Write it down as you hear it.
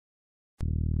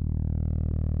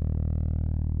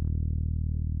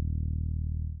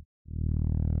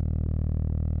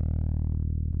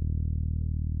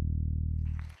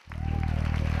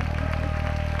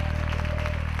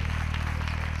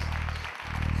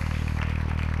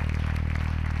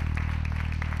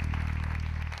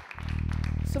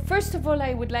So first of all,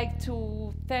 I would like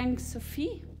to thank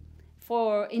Sophie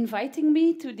for inviting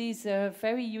me to this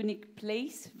very unique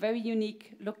place, very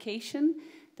unique location,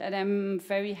 that I'm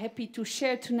very happy to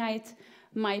share tonight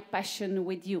my passion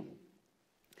with you.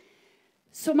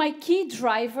 So my key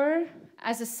driver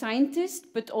as a scientist,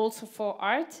 but also for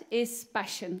art, is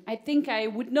passion. I think I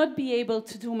would not be able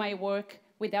to do my work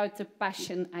without the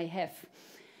passion I have.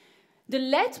 The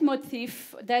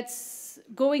leitmotif that's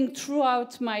going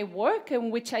throughout my work and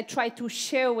which I try to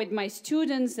share with my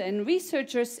students and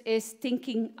researchers is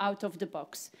thinking out of the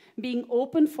box, being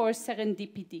open for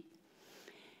serendipity.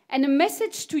 And a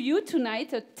message to you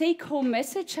tonight, a take-home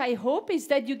message, I hope, is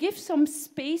that you give some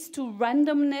space to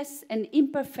randomness and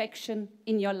imperfection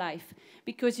in your life,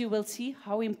 because you will see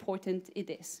how important it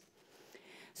is.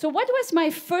 So what was my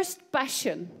first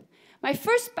passion? My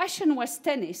first passion was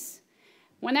tennis.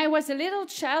 When I was a little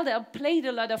child, I played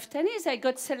a lot of tennis. I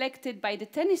got selected by the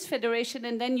Tennis Federation,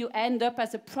 and then you end up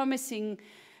as a promising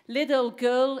little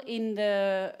girl in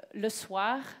the Le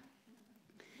Soir,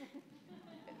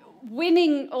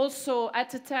 winning also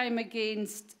at the time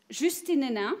against Justine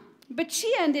Henin, but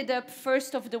she ended up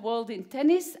first of the world in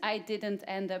tennis. I didn't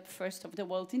end up first of the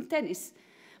world in tennis.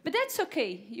 But that's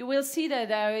okay. You will see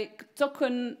that I took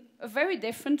on a very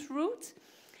different route.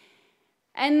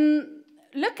 And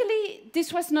luckily,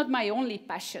 this was not my only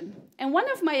passion. And one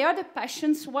of my other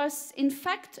passions was, in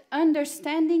fact,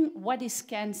 understanding what is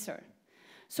cancer.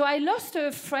 So I lost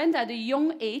a friend at a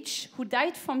young age who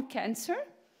died from cancer.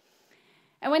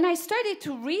 And when I started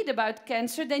to read about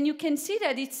cancer, then you can see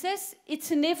that it says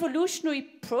it's an evolutionary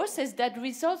process that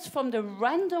results from the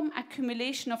random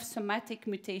accumulation of somatic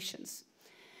mutations.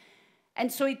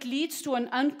 And so it leads to an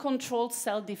uncontrolled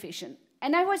cell division.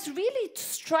 And I was really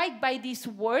struck by these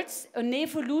words, an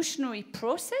evolutionary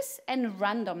process and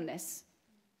randomness.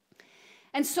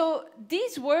 And so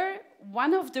these were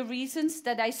one of the reasons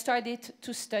that I started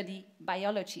to study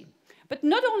biology. But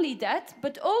not only that,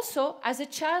 but also as a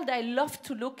child, I loved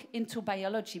to look into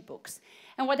biology books.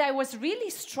 And what I was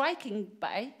really striking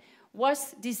by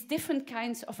was these different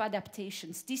kinds of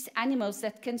adaptations, these animals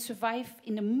that can survive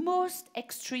in the most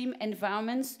extreme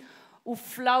environments, or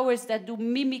flowers that do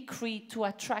mimicry to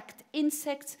attract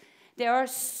insects. There are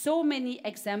so many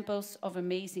examples of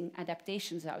amazing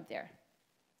adaptations out there.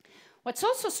 What's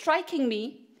also striking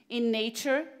me in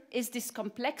nature is this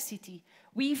complexity.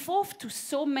 We evolved to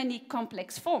so many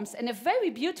complex forms, and a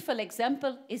very beautiful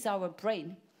example is our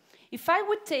brain. If I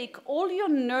would take all your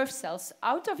nerve cells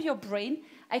out of your brain,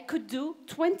 I could do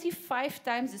 25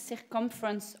 times the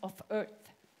circumference of Earth.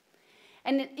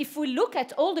 And if we look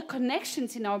at all the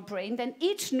connections in our brain, then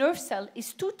each nerve cell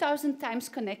is 2,000 times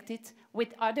connected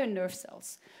with other nerve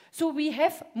cells. So we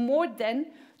have more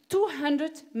than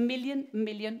 200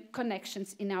 million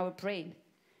connections in our brain.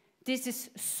 This is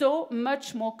so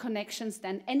much more connections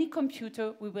than any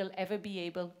computer we will ever be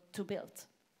able to build.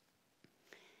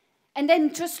 And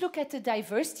then just look at the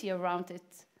diversity around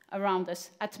us.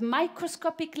 At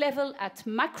microscopic level, at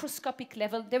macroscopic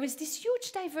level, there is this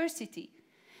huge diversity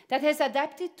that has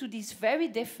adapted to these very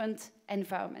different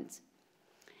environments.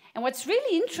 And what's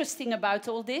really interesting about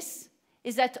all this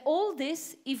is that all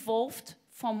this evolved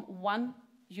from one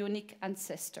unique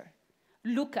ancestor,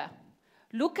 Luca.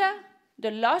 Luca,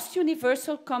 the last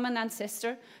universal common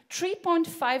ancestor,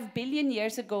 3.5 billion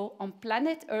years ago on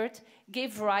planet Earth,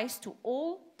 gave rise to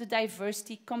all the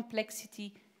diversity,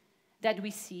 complexity that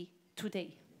we see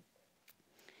today.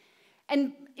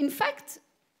 And in fact,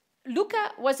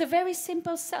 Luca was a very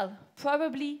simple cell,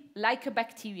 probably like a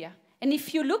bacteria. And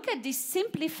if you look at this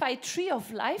simplified tree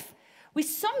of life, we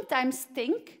sometimes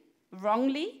think,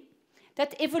 wrongly,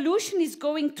 that evolution is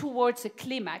going towards a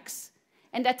climax,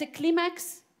 and that the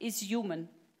climax is human.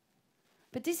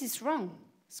 But this is wrong.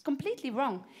 It's completely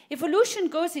wrong. Evolution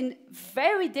goes in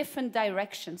very different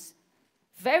directions,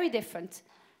 very different.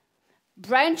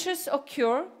 Branches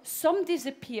occur, some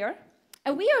disappear,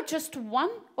 and we are just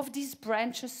one of these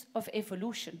branches of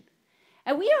evolution.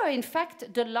 And we are, in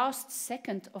fact, the last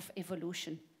second of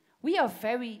evolution. We are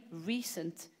very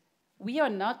recent. We are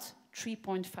not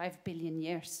 3.5 billion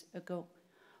years ago.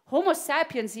 Homo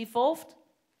sapiens evolved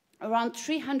around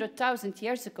 300,000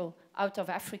 years ago out of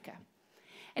Africa.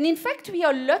 And in fact, we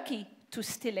are lucky to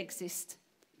still exist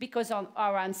because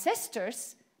our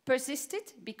ancestors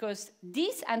persisted, because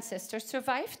these ancestors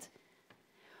survived.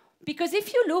 Because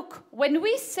if you look, when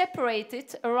we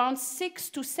separated around 6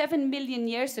 to 7 million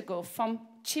years ago from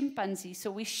chimpanzee, so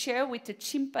we share with the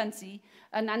chimpanzee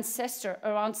an ancestor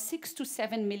around 6 to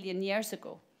 7 million years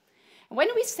ago. When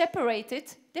we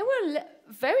separated, there were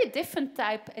very different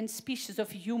type and species of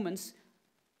humans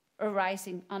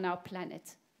arising on our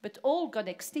planet. but all got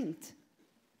extinct.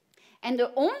 And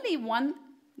the only one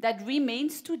that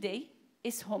remains today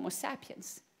is Homo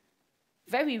sapiens.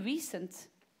 Very recent,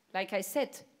 like I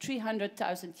said,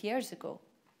 300,000 years ago.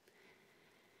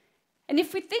 And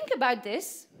if we think about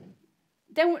this,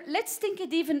 then let's think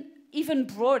it even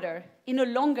broader, in a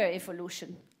longer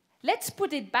evolution. Let's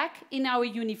put it back in our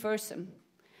universum.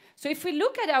 So if we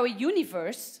look at our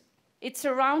universe, it's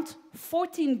around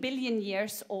 14 billion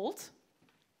years old.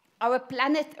 Our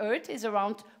planet Earth is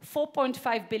around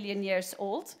 4.5 billion years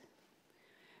old.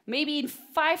 Maybe in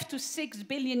 5 to 6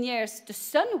 billion years, the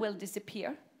sun will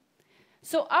disappear.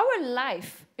 So our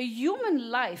life, a human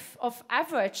life of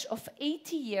average of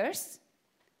 80 years,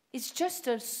 is just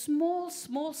a small,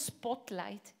 small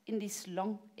spotlight in this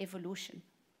long evolution.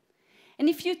 And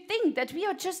if you think that we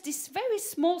are just this very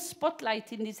small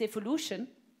spotlight in this evolution,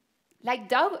 like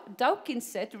Dawkins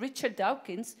said, Richard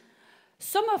Dawkins,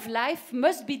 some of life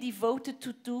must be devoted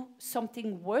to do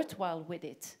something worthwhile with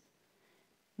it,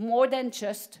 more than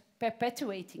just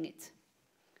perpetuating it.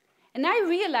 And I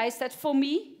realized that for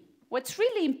me, what's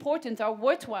really important or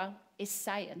worthwhile is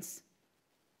science.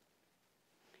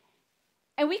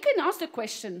 And we can ask the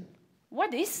question,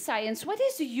 what is science? What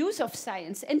is the use of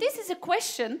science? And this is a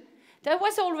question that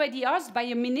was already asked by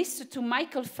a minister to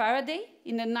Michael Faraday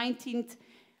in the 18th,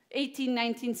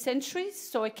 19th centuries,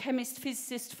 so a chemist,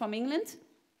 physicist from England.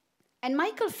 And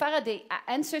Michael Faraday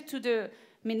answered to the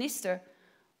minister,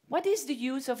 what is the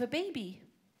use of a baby?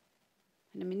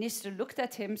 And the minister looked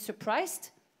at him, surprised.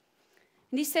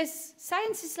 And he says,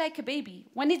 science is like a baby.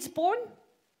 When it's born,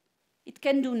 it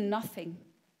can do nothing.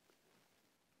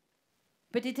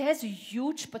 But it has a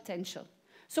huge potential.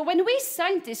 So when we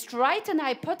scientists write an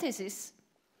hypothesis,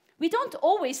 we don't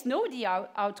always know the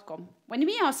outcome. When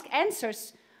we ask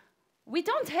answers, we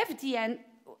don't have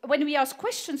when we ask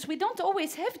questions, we don't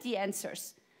always have the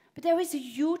answers. But there is a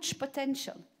huge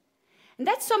potential. And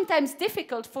that's sometimes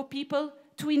difficult for people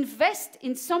to invest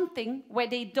in something where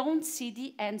they don't see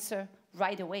the answer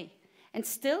right away. And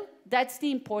still, that's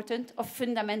the importance of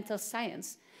fundamental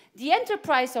science. The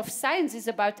enterprise of science is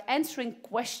about answering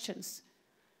questions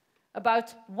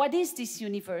about what is this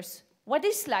universe, what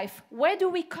is life, where do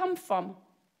we come from?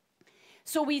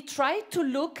 So we try to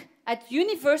look at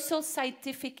universal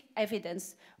scientific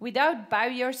evidence without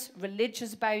barriers,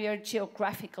 religious barriers,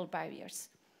 geographical barriers.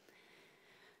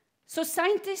 So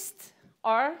scientists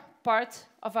are part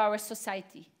of our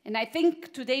society. And I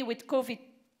think today with COVID,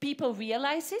 people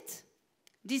realize it.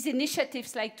 These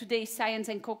initiatives like today, Science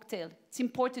and Cocktail, it's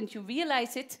important you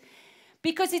realize it,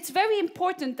 because it's very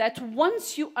important that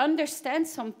once you understand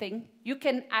something, you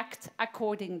can act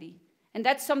accordingly. And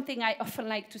that's something I often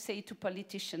like to say to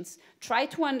politicians. Try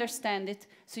to understand it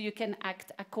so you can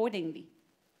act accordingly.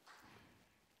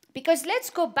 Because let's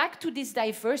go back to this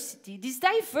diversity. This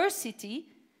diversity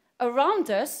around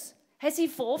us has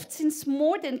evolved since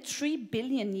more than 3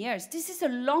 billion years. This is a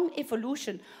long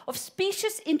evolution of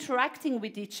species interacting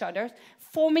with each other,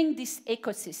 forming this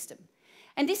ecosystem.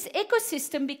 And this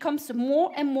ecosystem becomes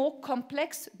more and more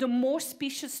complex the more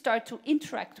species start to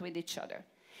interact with each other.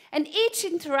 And each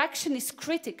interaction is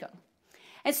critical.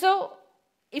 And so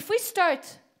if we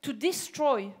start to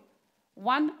destroy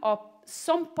one or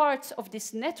some parts of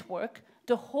this network,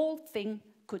 the whole thing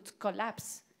could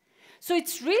collapse. So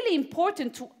it's really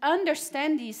important to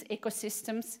understand these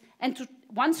ecosystems and to,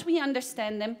 once we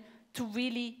understand them, to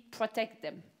really protect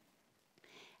them.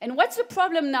 And what's the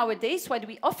problem nowadays? What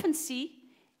we often see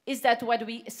is that what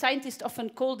we scientists often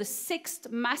call the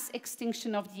 6th mass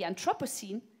extinction of the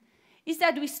Anthropocene is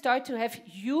that we start to have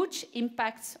huge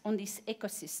impacts on these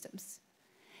ecosystems.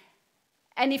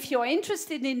 And if you're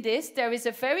interested in this, there is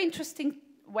a very interesting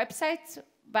website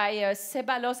by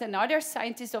Ceballos and other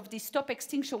scientists of this stop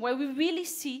extinction, where we really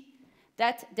see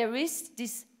that there is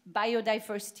this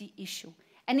biodiversity issue.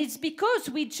 And it's because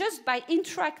we just by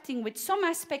interacting with some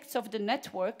aspects of the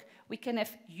network, we can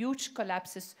have huge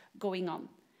collapses going on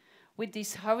with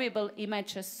these horrible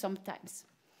images sometimes.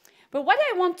 But what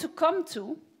I want to come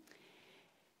to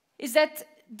is that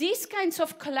these kinds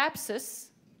of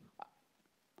collapses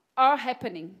are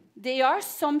happening. They are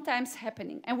sometimes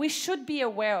happening, and we should be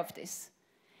aware of this.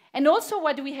 And also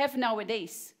what we have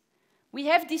nowadays. We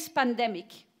have this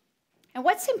pandemic. And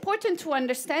what's important to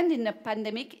understand in the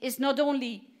pandemic is not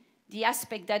only the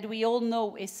aspect that we all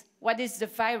know is what is the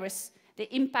virus,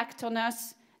 the impact on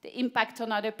us, the impact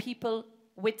on other people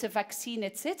with the vaccine,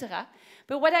 etc.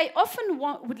 But what I often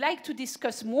would like to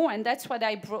discuss more, and that's what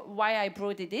why I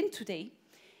brought it in today,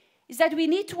 is that we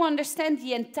need to understand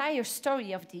the entire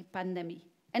story of the pandemic,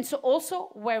 and so also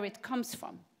where it comes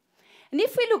from. And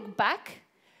if we look back,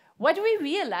 what we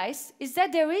realize is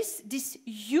that there is this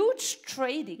huge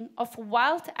trading of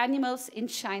wild animals in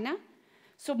China.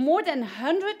 So more than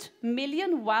 100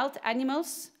 million wild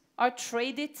animals are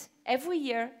traded every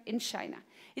year in China.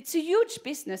 It's a huge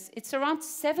business. It's around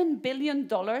 $7 billion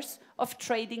of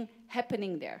trading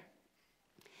happening there.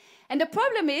 And the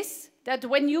problem is that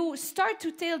when you start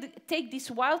to take these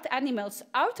wild animals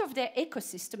out of their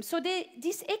ecosystem, so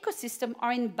these ecosystems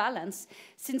are in balance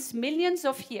since millions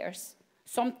of years,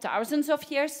 some thousands of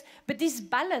years, but this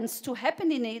balance to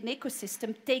happen in an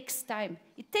ecosystem takes time.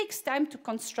 It takes time to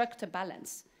construct a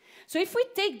balance. So if we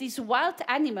take these wild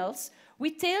animals,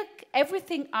 we take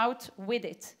everything out with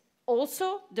it.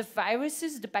 Also, the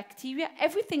viruses, the bacteria,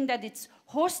 everything that it's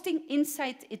hosting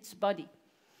inside its body.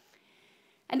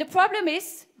 And the problem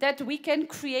is that we can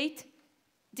create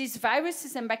these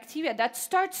viruses and bacteria that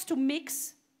starts to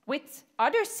mix with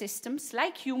other systems,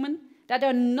 like human, that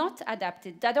are not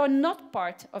adapted, that are not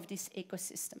part of this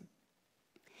ecosystem.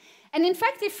 And in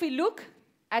fact, if we look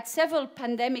at several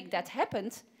pandemics that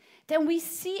happened, then we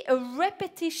see a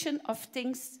repetition of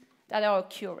things that are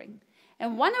occurring.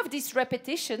 And one of these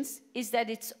repetitions is that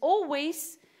it's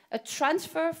always a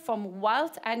transfer from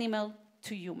wild animal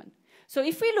to human. So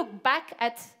if we look back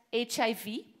at HIV,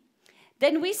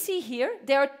 then we see here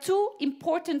there are two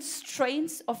important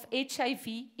strains of HIV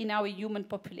in our human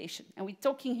population. And we're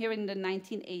talking here in the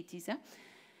 1980s.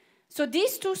 So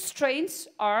these two strains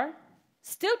are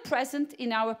still present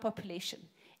in our population.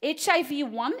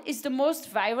 HIV-1 is the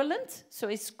most virulent, so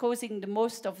it's causing the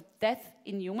most of death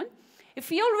in human.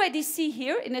 If we already see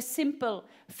here in a simple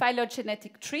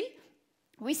phylogenetic tree,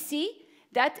 we see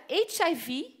that HIV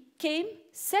came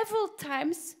several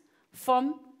times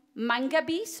from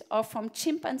mangabeys or from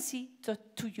chimpanzee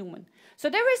to human. So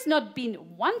there has not been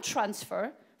one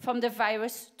transfer from the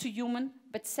virus to human,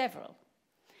 but several.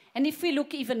 And if we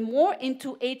look even more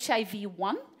into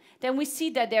HIV-1, then we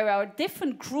see that there are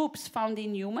different groups found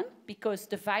in human because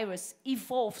the virus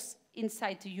evolves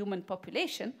inside the human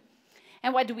population.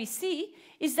 And what we see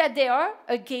is that there are,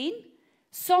 again,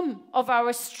 some of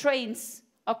our strains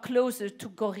are closer to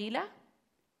gorilla.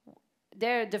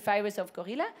 They're the virus of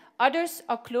gorilla. Others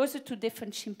are closer to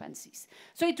different chimpanzees.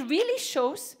 So it really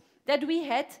shows that we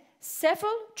had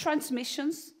several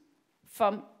transmissions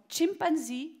from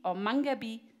chimpanzee or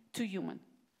mangabey to human.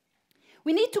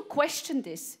 We need to question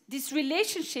this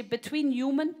relationship between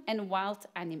human and wild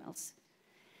animals.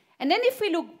 And then if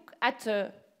we look at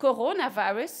the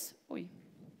coronavirus,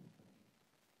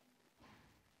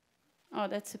 oh,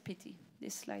 that's a pity.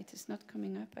 This slide is not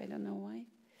coming up, I don't know why.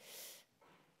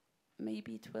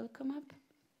 Maybe it will come up.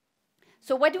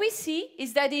 So what we see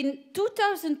is that in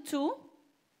 2002,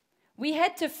 we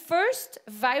had the first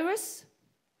virus,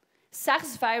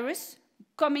 SARS virus,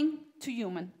 coming to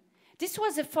human. This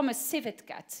was from a civet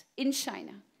cat in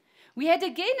China. We had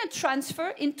again a transfer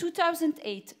in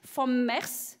 2008 from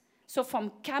MERS, so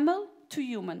from camel to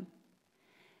human.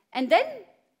 And then,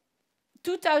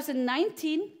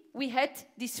 2019, we had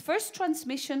this first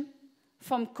transmission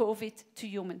from COVID to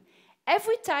human.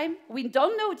 Every time, we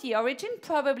don't know the origin.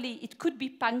 Probably it could be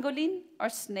pangolin or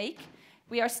snake.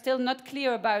 We are still not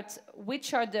clear about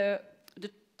which are the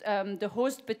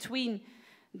host between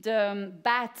the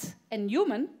bat and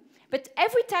human. But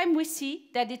every time we see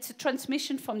that it's a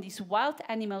transmission from these wild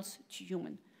animals to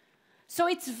human. So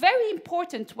it's very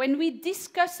important when we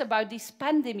discuss about this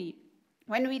pandemic,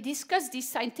 when we discuss these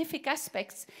scientific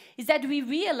aspects, is that we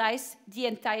realize the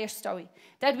entire story.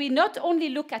 That we not only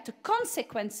look at the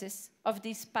consequences of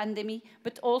this pandemic,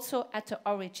 but also at the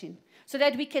origin. So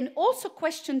that we can also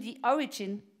question the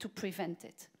origin to prevent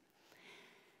it.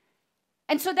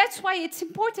 And so that's why it's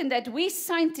important that we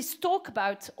scientists talk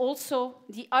about also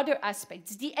the other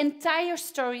aspects, the entire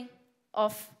story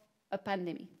of a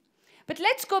pandemic. But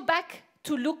let's go back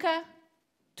to Luca,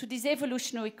 to this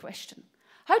evolutionary question.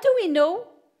 How do we know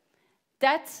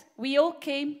that we all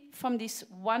came from this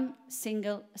one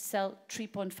single cell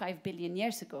 3.5 billion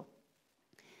years ago?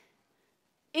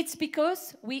 It's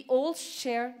because we all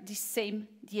share the same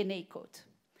DNA code.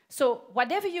 So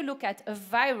whatever you look at, a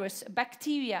virus, a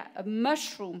bacteria, a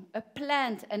mushroom, a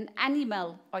plant, an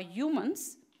animal, or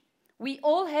humans, we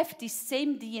all have the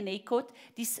same DNA code,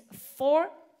 these 4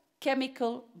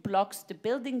 chemical blocks, the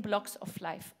building blocks of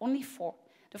life, only 4.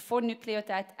 The 4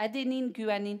 nucleotides, adenine,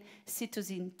 guanine,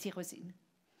 cytosine, tyrosine.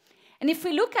 And if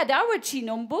we look at our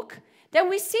genome book, then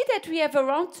we see that we have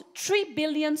around 3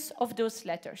 billion of those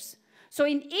letters. So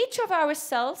in each of our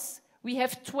cells, we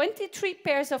have 23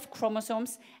 pairs of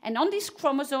chromosomes, and on these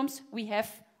chromosomes, we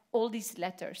have all these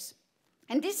letters.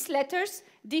 And these letters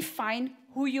define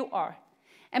who you are.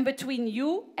 And between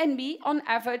you and me, on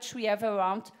average, we have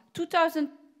around 2,000,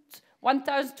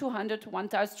 1,200,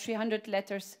 1,300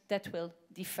 letters that will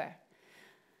differ.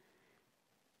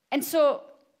 And so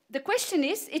the question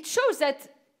is, it shows that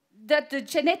the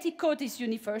genetic code is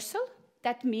universal.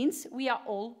 That means we are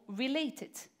all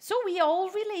related. So we are all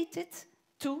related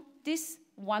to this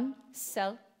one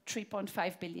cell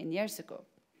 3.5 billion years ago.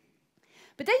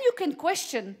 But then you can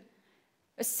question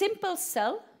a simple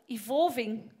cell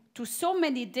evolving to so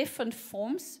many different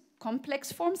forms,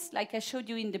 complex forms, like I showed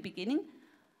you in the beginning.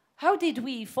 How did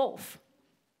we evolve?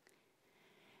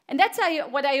 And that's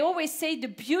what I always say,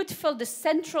 the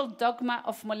central dogma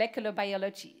of molecular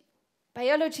biology.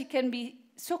 Biology can be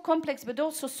so complex, but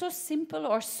also so simple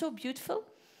or so beautiful.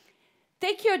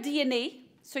 Take your DNA,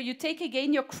 so you take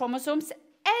again your chromosomes.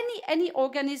 Any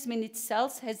organism in its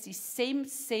cells has the same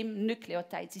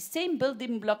nucleotides, the same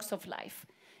building blocks of life,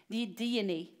 the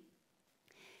DNA.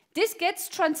 This gets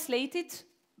translated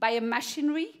by a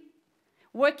machinery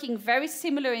working very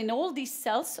similar in all these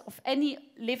cells of any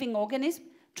living organism,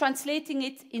 translating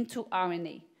it into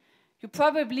RNA. You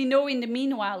probably know in the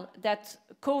meanwhile that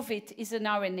COVID is an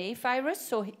RNA virus,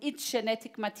 so its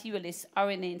genetic material is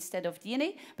RNA instead of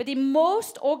DNA, but in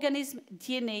most organisms,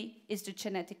 DNA is the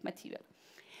genetic material.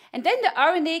 And then the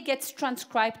RNA gets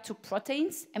transcribed to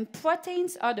proteins, and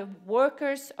proteins are the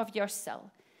workers of your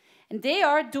cell. And they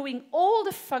are doing all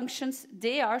the functions,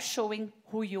 they are showing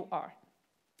who you are.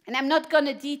 And I'm not going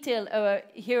to detail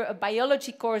here a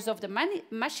biology course of the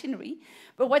machinery,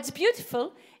 but what's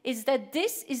beautiful is that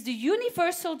this is the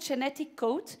universal genetic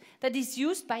code that is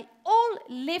used by all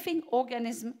living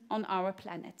organisms on our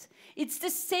planet. It's the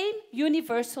same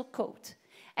universal code.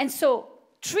 And so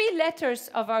 3 letters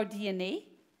of our DNA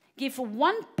give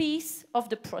 1 piece of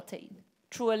the protein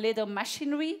through a little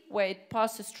machinery where it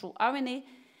passes through RNA.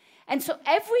 And so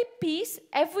every piece,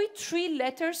 every 3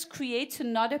 letters creates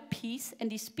another piece,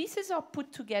 and these pieces are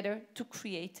put together to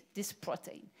create this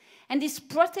protein. And these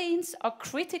proteins are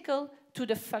critical to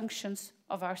the functions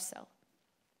of our cell.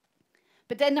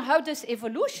 But then how does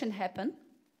evolution happen?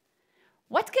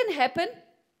 What can happen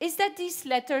is that these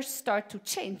letters start to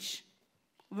change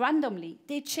randomly.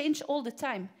 They change all the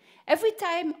time. Every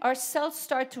time our cells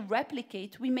start to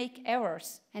replicate, we make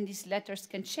errors, and these letters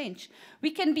can change.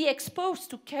 We can be exposed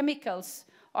to chemicals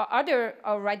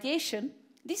or radiation.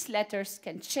 These letters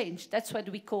can change. That's what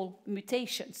we call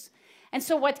mutations. And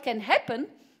so what can happen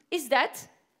is that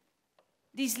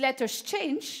these letters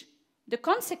change. The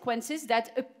consequence is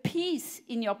that a piece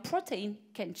in your protein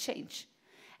can change.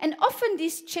 And often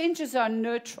these changes are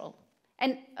neutral.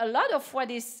 And a lot of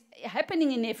what is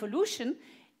happening in evolution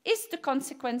is the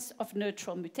consequence of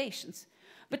neutral mutations.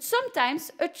 But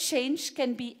sometimes a change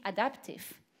can be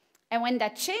adaptive. And when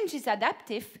that change is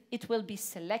adaptive, it will be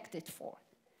selected for.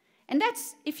 And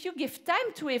that's, if you give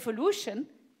time to evolution,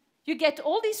 you get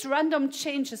all these random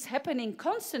changes happening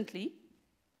constantly.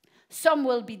 Some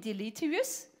will be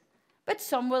deleterious, but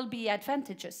some will be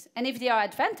advantageous. And if they are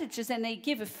advantageous and they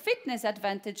give a fitness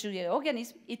advantage to the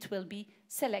organism, it will be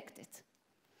selected.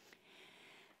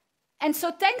 And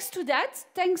so thanks to that,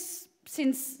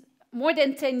 since more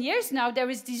than 10 years now,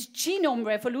 there is this genome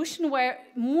revolution where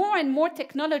more and more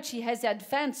technology has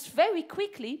advanced very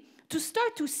quickly to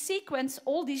start to sequence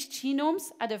all these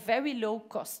genomes at a very low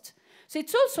cost. So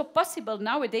it's also possible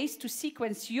nowadays to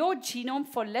sequence your genome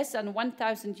for less than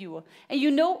 1,000 euro. And you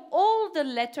know all the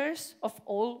letters of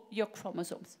all your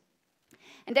chromosomes.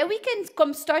 And then we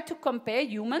can start to compare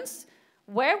humans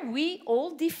where we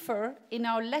all differ in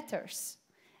our letters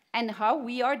and how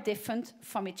we are different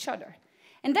from each other.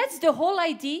 And that's the whole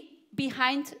idea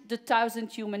behind the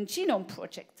 1,000 Human Genome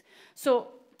Project. So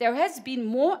there has been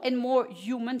more and more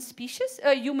human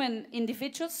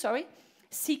individuals,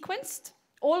 sequenced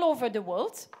all over the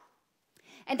world.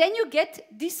 And then you get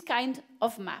this kind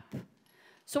of map.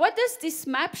 So what does this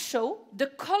map show? The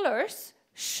colors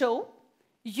show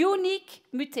unique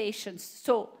mutations.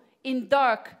 So in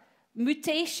dark,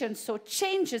 mutations, so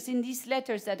changes in these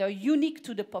letters that are unique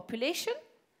to the population.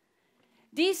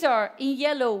 These are, in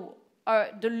yellow,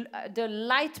 the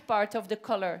light part of the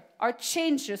color, are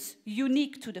changes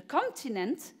unique to the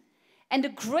continent. And the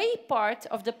gray part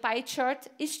of the pie chart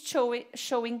is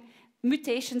showing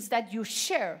mutations that you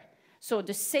share. So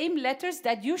the same letters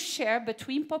that you share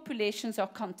between populations or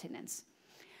continents.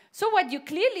 So what you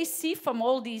clearly see from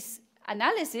all these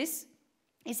analyses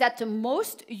is that the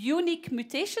most unique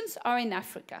mutations are in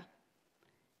Africa.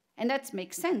 And that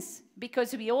makes sense,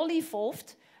 because we all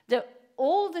evolved. The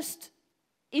oldest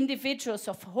individuals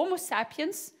of Homo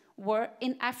sapiens were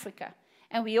in Africa.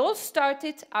 And we all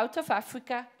started out of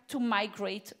Africa to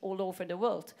migrate all over the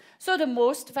world. So the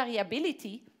most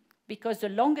variability because the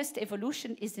longest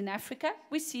evolution is in Africa,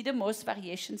 we see the most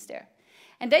variations there.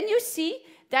 And then you see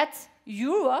that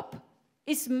Europe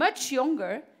is much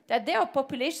younger, that there are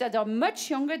populations that are much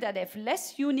younger, that have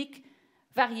less unique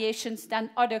variations than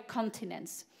other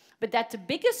continents. But that the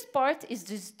biggest part is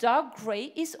this dark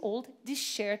gray is all this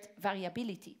shared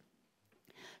variability.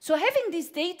 So having this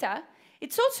data,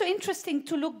 it's also interesting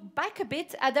to look back a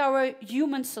bit at our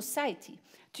human society,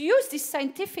 to use these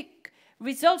scientific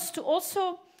results to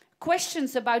also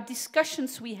questions about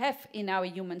discussions we have in our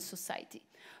human society.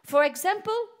 For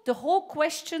example, the whole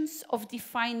questions of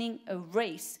defining a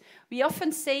race. We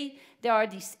often say there are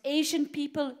these Asian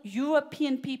people,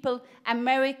 European people,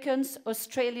 Americans,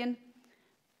 Australian.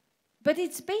 But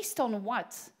it's based on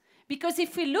what? Because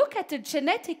if we look at the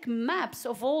genetic maps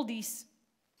of all these,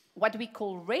 what we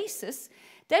call races,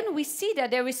 then we see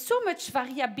that there is so much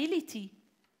variability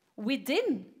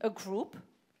within a group,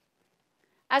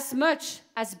 as much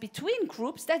as between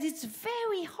groups, that it's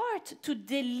very hard to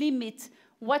delimit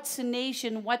what's an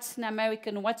Asian, what's an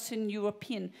American, what's an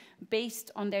European,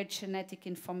 based on their genetic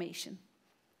information.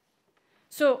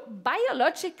 So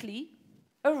biologically,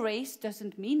 a race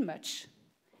doesn't mean much.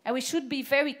 And we should be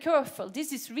very careful.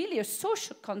 This is really a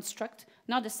social construct,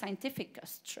 not a scientific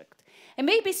construct. And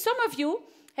maybe some of you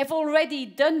have already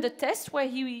done the test where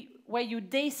you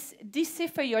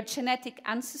decipher your genetic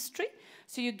ancestry.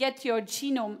 So you get your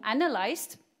genome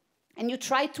analyzed, and you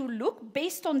try to look,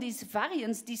 based on these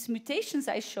variants, these mutations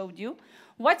I showed you,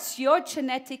 what's your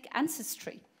genetic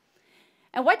ancestry?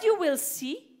 And what you will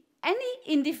see, any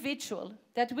individual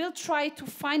that will try to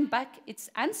find back its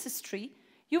ancestry,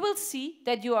 you will see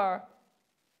that you are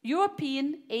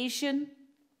European, Asian,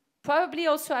 probably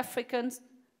also Africans,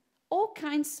 all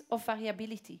kinds of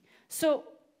variability. So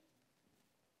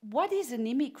what is an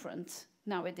immigrant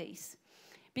nowadays?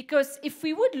 Because if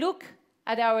we would look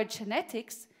at our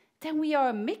genetics, then we are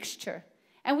a mixture.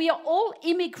 And we are all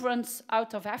immigrants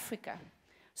out of Africa.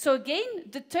 So again,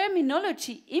 the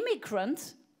terminology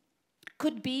immigrant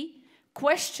could be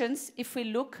questions if we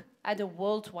look at a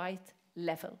worldwide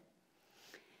level.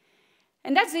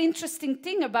 And that's the interesting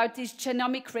thing about this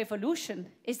genomic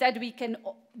revolution, is that we can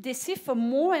decipher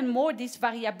more and more this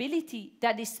variability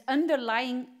that is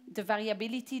underlying the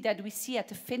variability that we see at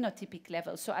the phenotypic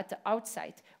level, so at the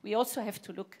outside. We also have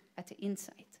to look at the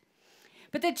inside.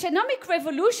 But the genomic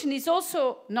revolution is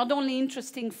also not only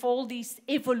interesting for all these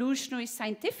evolutionary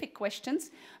scientific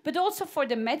questions, but also for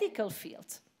the medical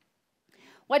field.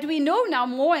 What we know now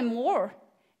more and more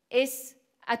is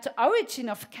at the origin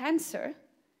of cancer,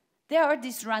 there are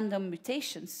these random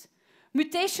mutations.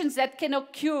 Mutations that can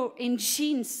occur in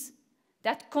genes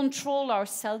that control our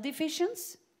cell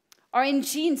divisions, or in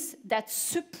genes that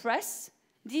suppress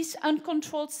these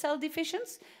uncontrolled cell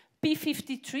divisions.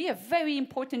 P53, a very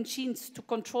important gene to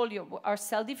control our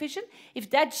cell division. If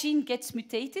that gene gets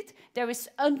mutated, there is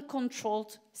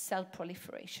uncontrolled cell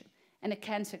proliferation, and a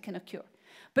cancer can occur.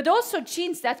 But also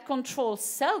genes that control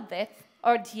cell death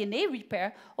or DNA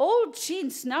repair, all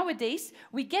genes nowadays,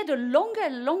 we get a longer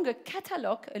and longer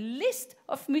catalog, a list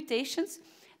of mutations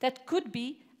that could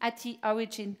be at the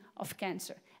origin of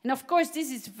cancer. And of course,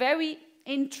 this is very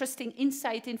interesting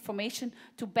insight information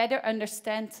to better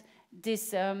understand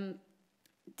this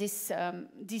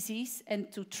disease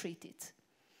and to treat it.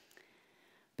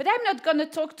 But I'm not going to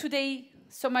talk today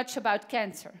so much about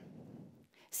cancer.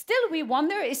 Still, we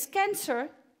wonder, is cancer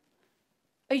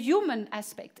a human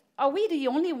aspect? Are we the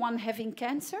only one having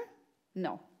cancer?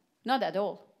 No, not at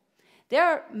all. There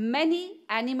are many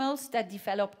animals that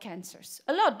develop cancers.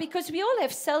 A lot, because we all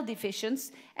have cell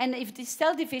divisions, and if the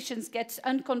cell divisions gets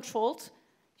uncontrolled,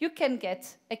 you can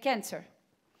get a cancer.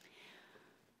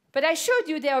 But I showed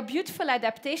you there are beautiful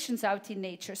adaptations out in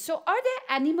nature. So are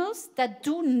there animals that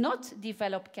do not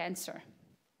develop cancer?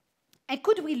 And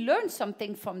could we learn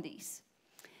something from these?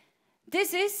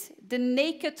 This is the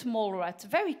naked mole rat.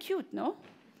 Very cute, no?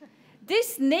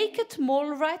 This naked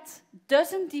mole rat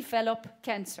doesn't develop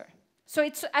cancer. So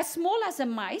it's as small as a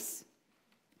mice,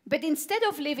 but instead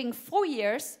of living 4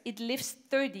 years, it lives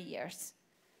 30 years,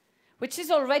 which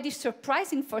is already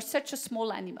surprising for such a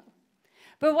small animal.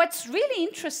 But what's really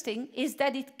interesting is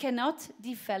that it cannot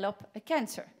develop a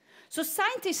cancer. So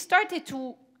scientists started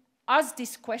to ask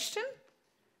this question,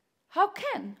 how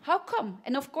come?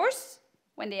 And of course,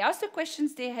 when they asked the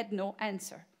questions, they had no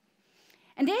answer.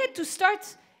 And they had to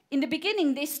start, in the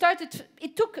beginning,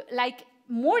 it took like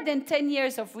more than 10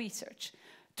 years of research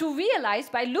to realize,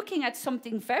 by looking at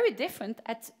something very different,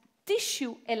 at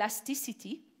tissue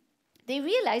elasticity, they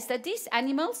realized that these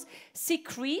animals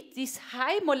secrete this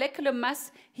high molecular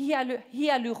mass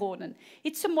hyaluronan.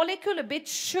 It's a molecule a bit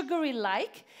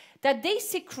sugary-like that they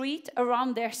secrete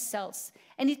around their cells,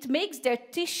 and it makes their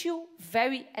tissue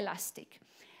very elastic.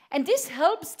 And this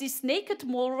helps this naked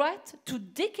mole rat to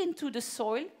dig into the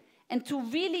soil and to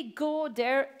really go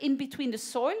there in between the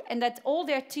soil, and that all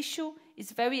their tissue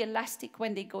is very elastic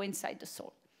when they go inside the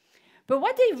soil. But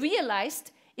what they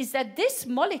realized is that this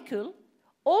molecule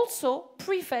also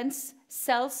prevents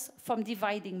cells from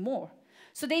dividing more.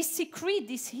 So they secrete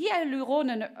this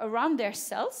hyaluronan around their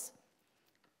cells,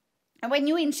 and when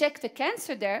you inject a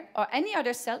cancer there or any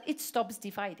other cell, it stops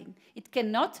dividing. It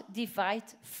cannot divide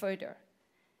further.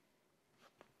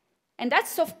 And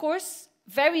that's, of course,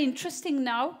 very interesting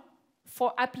now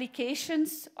for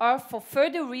applications or for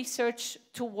further research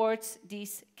towards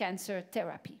this cancer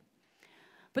therapy.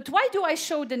 But why do I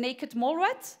show the naked mole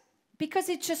rat? Because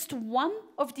it's just one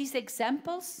of these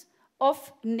examples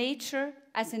of nature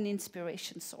as an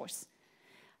inspiration source.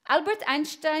 Albert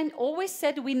Einstein always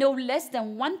said we know less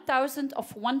than 1,000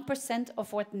 of 1%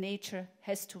 of what nature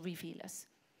has to reveal us.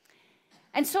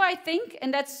 And so I think,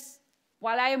 and that's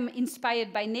what I am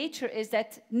inspired by nature, is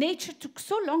that nature took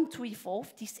so long to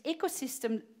evolve. This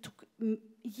ecosystem took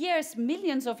years,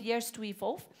 millions of years to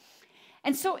evolve.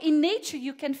 And so in nature,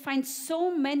 you can find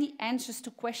so many answers to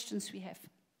questions we have.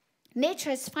 Nature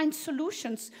has found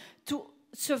solutions to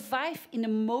survive in the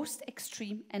most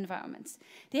extreme environments.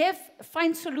 They have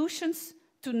found solutions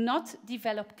to not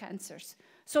develop cancers.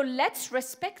 So let's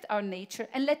respect our nature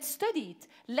and let's study it.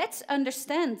 Let's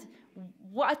understand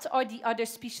what are the other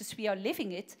species we are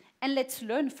living in, and let's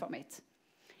learn from it.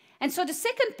 And so the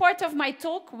second part of my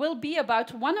talk will be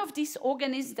about one of these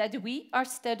organisms that we are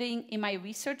studying in my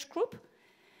research group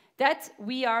that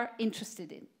we are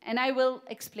interested in. And I will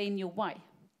explain you why.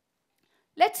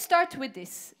 Let's start with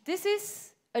this. This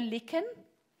is a lichen.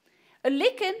 A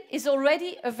lichen is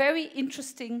already a very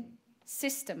interesting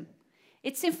system.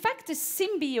 It's in fact a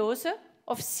symbiosis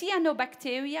of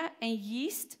cyanobacteria and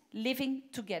yeast living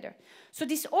together. So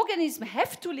these organisms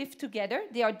have to live together.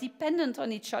 They are dependent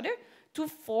on each other to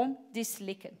form this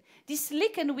lichen. This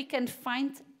lichen we can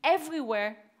find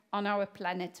everywhere on our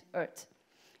planet Earth.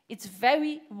 It's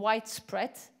very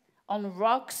widespread on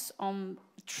rocks, on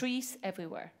trees,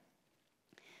 everywhere.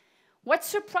 What's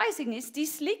surprising is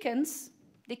these lichens,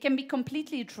 they can be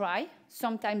completely dry.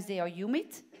 Sometimes they are humid.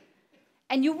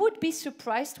 And you would be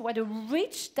surprised what a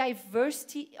rich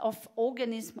diversity of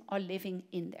organisms are living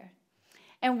in there.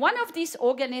 And one of these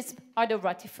organisms are the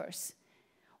rotifers.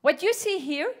 What you see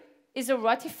here is a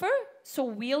rotifer, so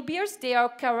wheelbears. They are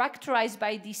characterized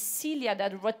by this cilia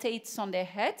that rotates on their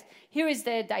head. Here is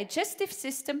their digestive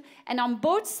system, and on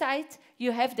both sides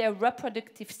you have their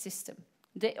reproductive system,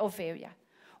 the ovaria.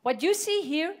 What you see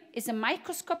here is a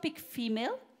microscopic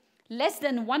female, less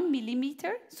than 1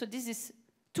 millimeter, so this is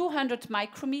 200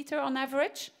 micrometer on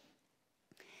average,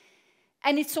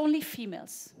 and it's only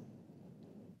females.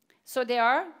 So there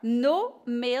are no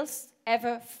males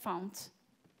ever found.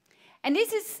 And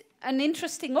this is an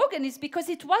interesting organism because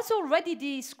it was already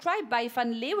described by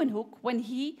Van Leeuwenhoek when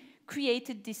he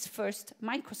created these first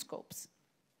microscopes.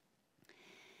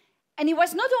 And he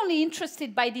was not only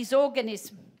interested by these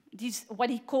organisms, these, what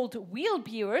he called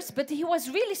wheelbearers, but he was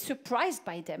really surprised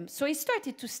by them. So he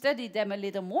started to study them a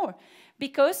little more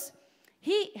because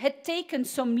he had taken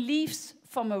some leaves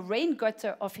from a rain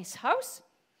gutter of his house.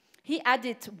 He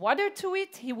added water to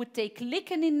it. He would take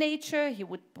lichen in nature. He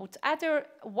would put other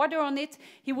water on it.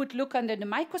 He would look under the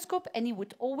microscope, and he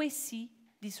would always see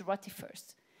these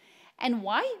rotifers. And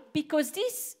why? Because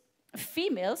these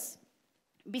females,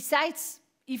 besides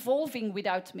evolving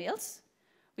without males,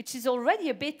 which is already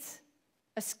a bit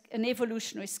an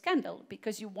evolutionary scandal,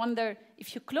 because you wonder,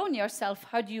 if you clone yourself,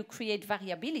 how do you create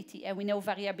variability? And we know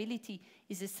variability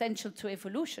is essential to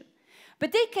evolution.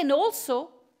 But they can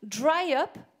also dry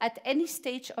up at any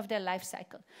stage of their life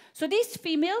cycle. So these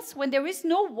females, when there is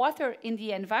no water in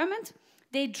the environment,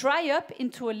 they dry up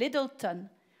into a little ton.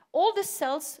 All the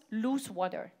cells lose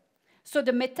water. So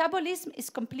the metabolism is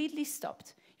completely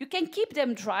stopped. You can keep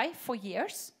them dry for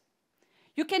years.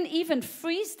 You can even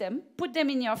freeze them, put them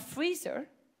in your freezer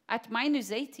at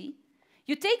 -80.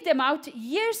 You take them out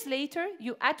years later,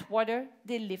 you add water,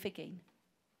 they live again.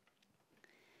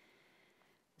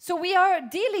 So we are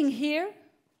dealing here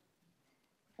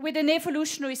with an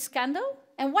evolutionary scandal.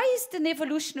 And why is it an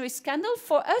evolutionary scandal?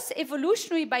 For us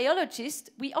evolutionary biologists,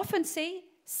 we often say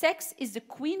sex is the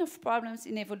queen of problems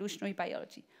in evolutionary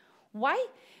biology. Why?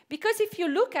 Because if you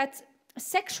look at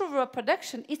sexual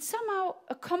reproduction, it's somehow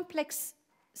a complex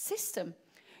system.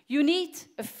 You need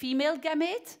a female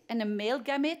gamete and a male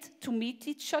gamete to meet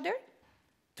each other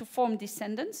to form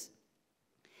descendants.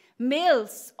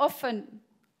 Males often,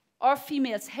 or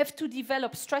females, have to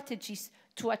develop strategies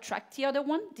to attract the other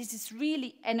one. This is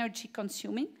really energy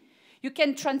consuming. You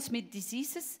can transmit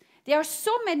diseases. There are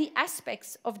so many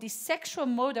aspects of this sexual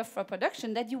mode of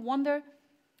reproduction that you wonder,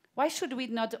 why should we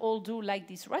not all do like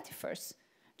these rotifers?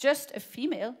 Just a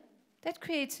female, that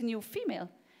creates a new female.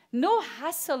 No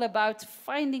hassle about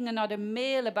finding another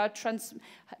male, about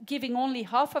giving only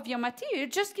half of your material.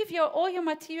 Just give all your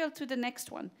material to the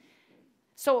next one.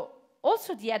 So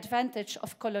also the advantage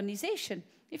of colonization.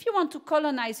 If you want to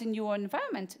colonize a new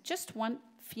environment, just one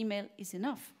female is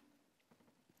enough.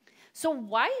 So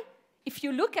why, if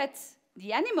you look at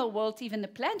the animal world, even the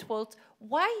plant world,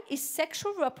 why is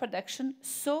sexual reproduction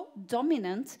so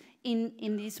dominant in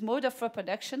this mode of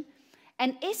reproduction?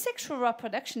 And asexual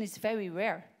reproduction is very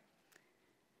rare.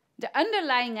 The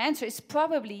underlying answer is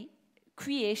probably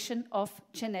creation of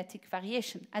genetic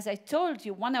variation. As I told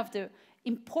you, one of the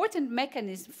important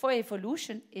mechanisms for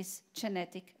evolution is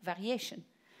genetic variation.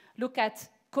 Look at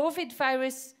COVID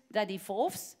virus that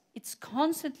evolves. It's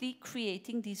constantly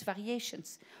creating these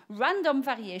variations, random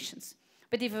variations.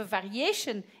 But if a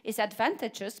variation is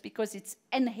advantageous because it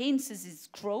enhances its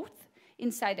growth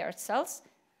inside our cells,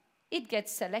 it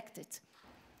gets selected.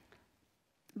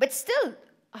 But still,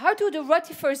 how do the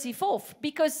rotifers evolve?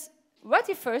 Because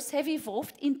rotifers have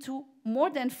evolved into more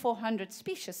than 400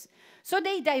 species. So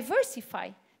they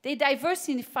diversify. They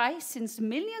diversify since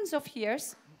millions of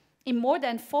years in more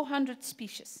than 400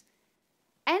 species.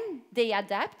 And they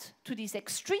adapt to these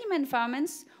extreme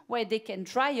environments where they can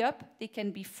dry up, they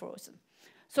can be frozen.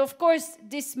 So of course,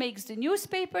 this makes the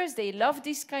newspapers, they love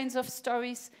these kinds of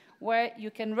stories where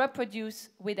you can reproduce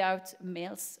without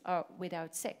males or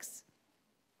without sex.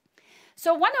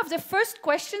 So one of the first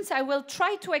questions, I will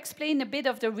try to explain a bit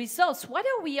of the results. What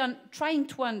are we trying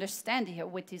to understand here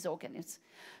with these organisms?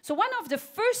 So one of the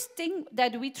first things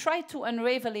that we tried to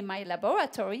unravel in my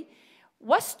laboratory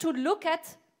was to look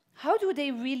at how do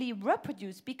they really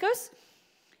reproduce? Because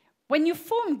when you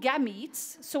form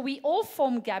gametes, so we all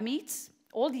form gametes,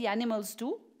 all the animals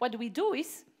do, what we do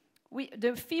is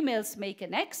the females make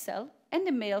an egg cell and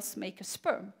the males make a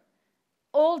sperm.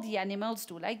 All the animals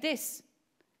do like this.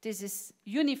 This is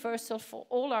universal for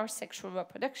all our sexual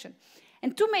reproduction.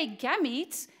 And to make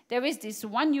gametes, there is this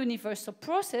one universal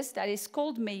process that is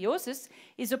called meiosis.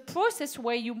 It's a process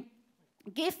where you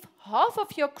give half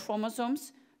of your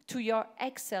chromosomes to your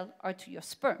egg cell or to your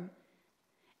sperm.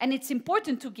 And it's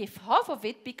important to give half of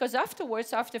it because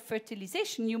afterwards, after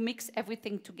fertilization, you mix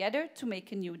everything together to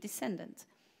make a new descendant.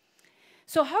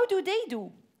 So how do they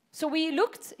do? So we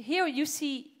looked, here you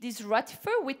see this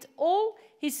rotifer with all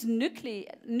his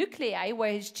nuclei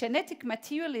where his genetic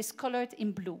material is colored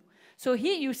in blue. So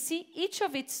here you see each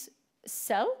of its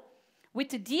cell with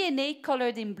the DNA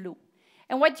colored in blue.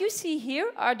 And what you see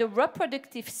here are the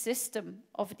reproductive system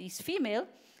of these female,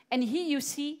 and here you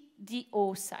see the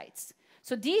oocytes.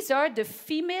 So these are the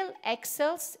female egg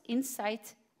cells inside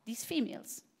these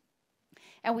females.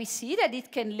 And we see that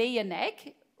it can lay an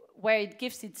egg where it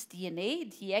gives its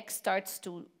DNA. The egg starts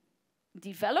to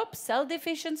develop cell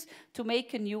divisions to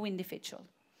make a new individual.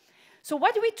 So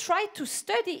what we try to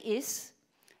study is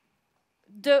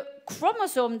the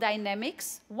chromosome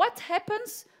dynamics. What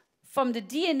happens from the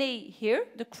DNA here,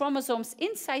 the chromosomes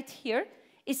inside here,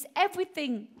 is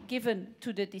everything given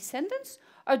to the descendants,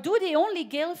 or do they only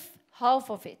give half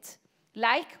of it,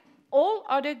 like all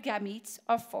other gametes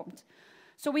are formed?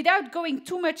 So without going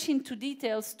too much into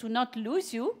details to not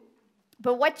lose you,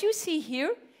 but what you see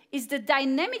here is the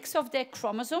dynamics of their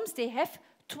chromosomes. They have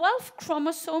 12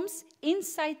 chromosomes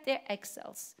inside their egg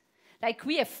cells. Like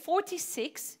we have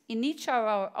 46 in each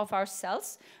of our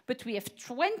cells, but we have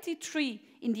 23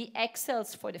 in the egg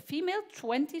cells for the female,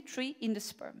 23 in the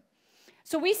sperm.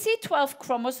 So we see 12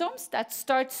 chromosomes that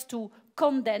starts to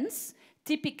condense,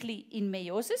 typically in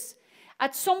meiosis.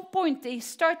 At some point, they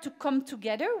start to come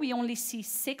together. We only see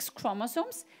 6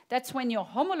 chromosomes. That's when your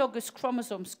homologous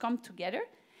chromosomes come together.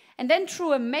 And then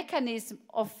through a mechanism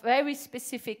of very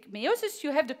specific meiosis,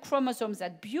 you have the chromosomes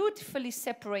that beautifully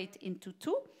separate into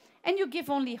 2, and you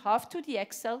give only half to the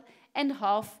egg cell and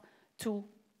half to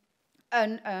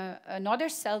another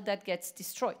cell that gets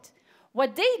destroyed.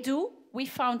 What they do, we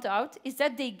found out, is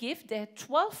that they give their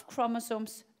 12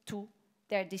 chromosomes to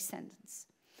their descendants.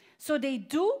 So they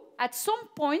do, at some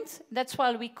point, that's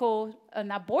why we call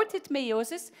an aborted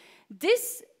meiosis,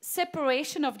 this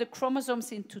separation of the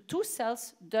chromosomes into 2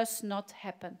 cells does not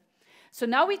happen. So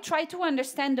now we try to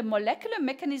understand the molecular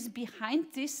mechanism behind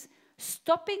this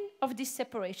stopping of this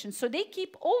separation. So they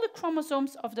keep all the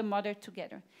chromosomes of the mother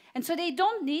together. And so they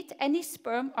don't need any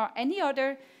sperm or any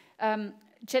other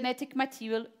genetic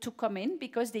material to come in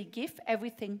because they give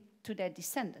everything to their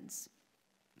descendants.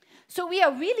 So we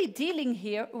are really dealing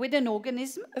here with an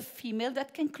organism, a female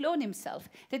that can clone himself,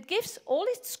 that gives all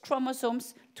its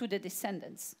chromosomes to the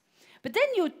descendants. But then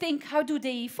you think, how do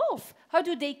they evolve? How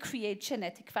do they create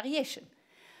genetic variation?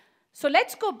 So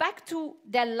let's go back to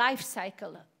their life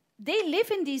cycle. They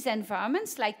live in these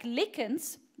environments like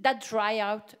lichens that dry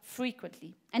out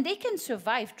frequently, and they can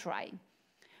survive drying.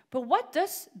 But what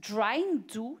does drying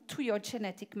do to your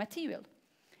genetic material?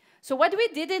 So what we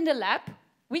did in the lab,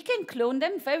 we can clone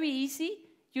them very easy.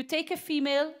 You take a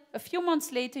female, a few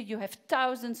months later, you have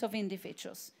thousands of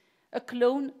individuals, a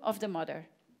clone of the mother.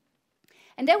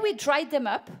 And then we dried them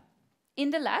up in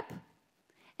the lab,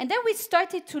 and then we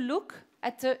started to look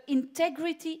at the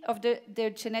integrity of their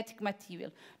genetic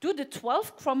material. Do the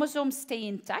 12 chromosomes stay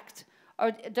intact,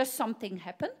 or does something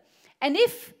happen? And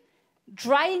if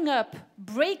drying up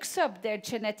breaks up their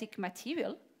genetic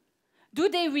material, do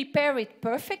they repair it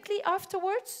perfectly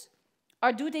afterwards?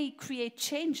 Or do they create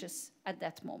changes at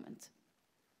that moment?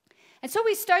 And so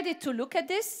we started to look at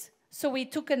this. So we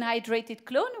took an hydrated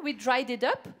clone, we dried it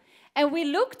up, and we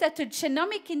looked at the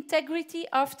genomic integrity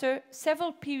after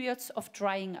several periods of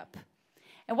drying up.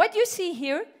 And what you see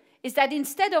here is that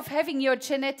instead of having your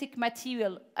genetic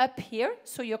material up here,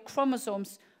 so your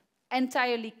chromosomes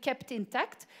entirely kept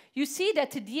intact, you see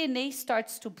that the DNA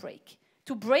starts to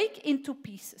break into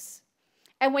pieces.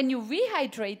 And when you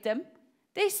rehydrate them,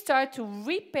 they start to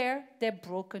repair their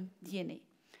broken DNA.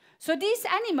 So these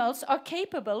animals are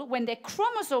capable, when their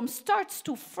chromosome starts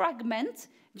to fragment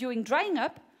during drying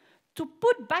up, to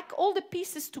put back all the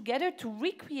pieces together to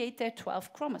recreate their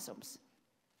 12 chromosomes.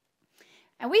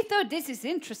 And we thought this is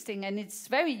interesting and it's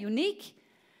very unique,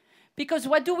 because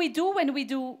what do we do when we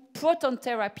do proton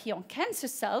therapy on cancer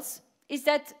cells is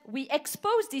that we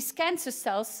expose these cancer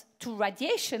cells to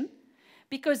radiation,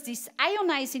 because this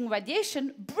ionizing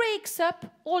radiation breaks up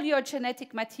all your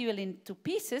genetic material into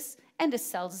pieces and the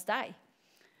cells die.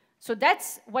 So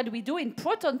that's what we do in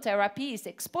proton therapy, is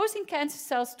exposing cancer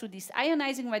cells to this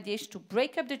ionizing radiation to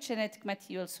break up the genetic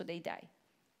material so they die.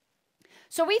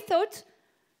 So we thought,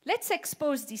 let's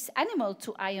expose this animal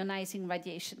to ionizing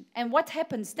radiation. And what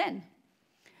happens then?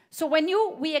 So when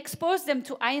we expose them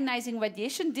to ionizing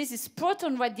radiation, this is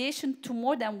proton radiation to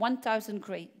more than 1,000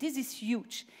 gray. This is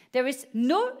huge. There is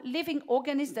no living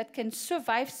organism that can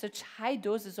survive such high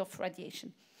doses of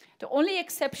radiation. The only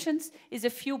exceptions is a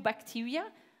few bacteria,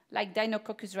 like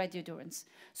Deinococcus radiodurans.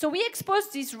 So we expose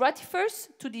these rotifers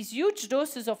to these huge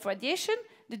doses of radiation,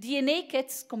 the DNA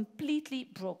gets completely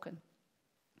broken.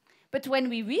 But when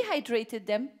we rehydrated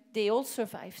them, they all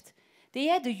survived. They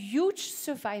had a huge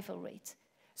survival rate.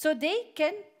 So they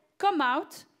can come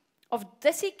out of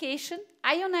desiccation,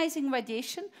 ionizing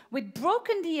radiation, with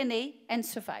broken DNA and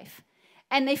survive.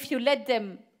 And if you let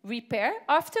them repair,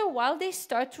 after a while they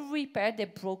start to repair their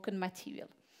broken material.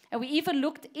 And we even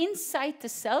looked inside the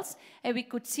cells, and we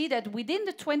could see that within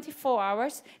the 24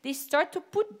 hours, they start to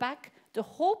put back the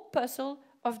whole puzzle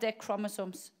of their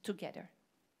chromosomes together.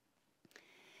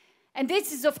 And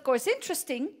this is, of course,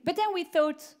 interesting, but then we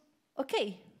thought,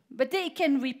 okay, but they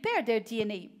can repair their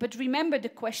DNA. But remember the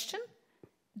question,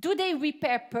 do they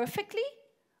repair perfectly,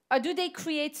 or do they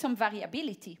create some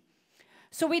variability?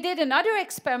 So we did another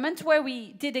experiment where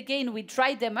we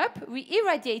dried them up, we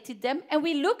irradiated them, and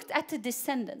we looked at the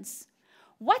descendants.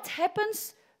 What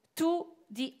happens to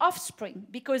the offspring?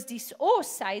 Because these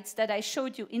oocytes that I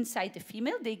showed you inside the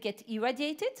female, they get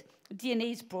irradiated,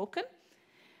 DNA is broken,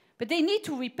 but they need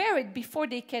to repair it before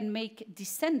they can make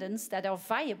descendants that are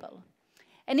viable.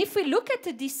 And if we look at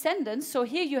the descendants, so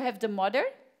here you have the mother,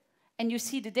 and you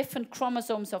see the different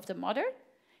chromosomes of the mother.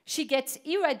 She gets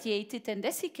irradiated and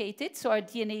desiccated, so our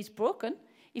DNA is broken.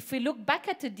 If we look back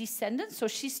at the descendants, so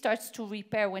she starts to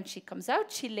repair when she comes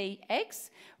out, she lays eggs.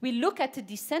 We look at the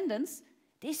descendants,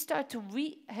 they start to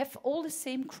have all the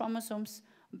same chromosomes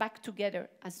back together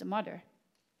as the mother.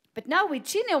 But now with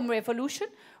genome revolution,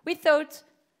 we thought,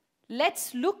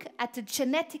 let's look at the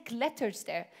genetic letters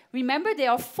there. Remember, there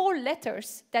are 4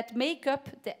 letters that make up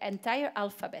the entire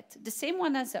alphabet, the same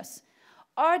one as us.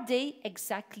 Are they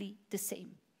exactly the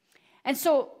same? And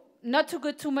so, not to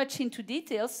go too much into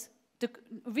details, the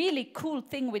really cool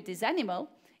thing with this animal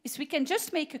is we can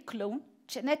just make a clone,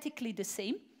 genetically the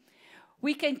same.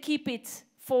 We can keep it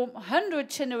for 100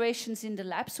 generations in the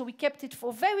lab, so we kept it for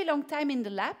a very long time in the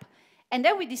lab, and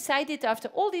then we decided after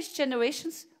all these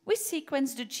generations, we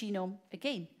sequenced the genome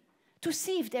again to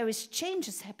see if there is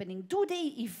changes happening. Do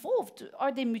they evolve?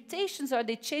 Are there mutations? Are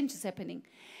there changes happening?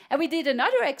 And we did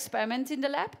another experiment in the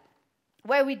lab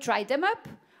where we dried them up,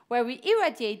 where we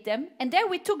irradiate them, and there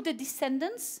we took the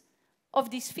descendants of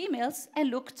these females and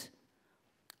looked,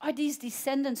 are these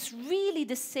descendants really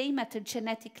the same at a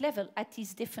genetic level, at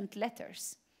these different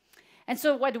letters? And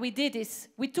so what we did is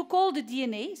we took all the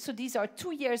DNA, so these are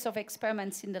 2 years of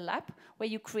experiments in the lab, where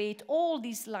you create all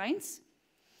these lines,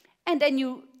 and then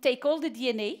you take all the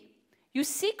DNA, you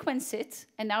sequence it,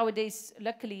 and nowadays,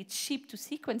 luckily, it's cheap to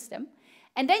sequence them,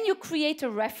 and then you create a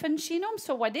reference genome.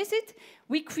 So what is it?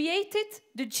 We created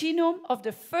the genome of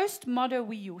the first mother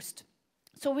we used.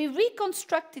 So we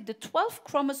reconstructed the 12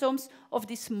 chromosomes of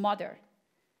this mother.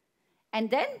 And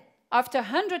then, after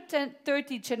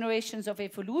 130 generations of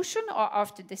evolution, or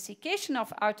after desiccation or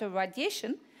after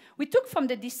radiation, we took from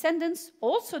the descendants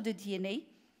also the DNA,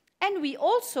 and we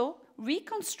also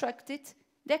reconstructed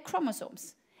their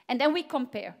chromosomes. And then we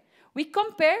compare. We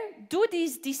compare, do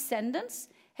these descendants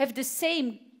have the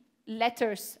same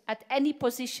letters at any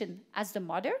position as the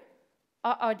mother,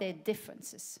 or are there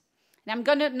differences? And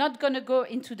I'm not going to go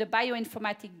into the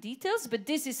bioinformatic details, but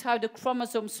this is how the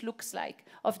chromosomes looks like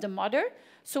of the mother.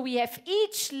 So we have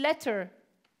each letter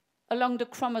along the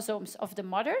chromosomes of the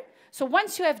mother. So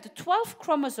once you have the 12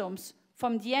 chromosomes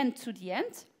from the end to the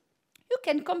end, you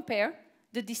can compare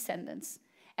the descendants.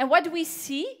 And what we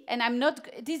see, and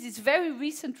this is very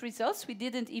recent results, we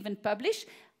didn't even publish,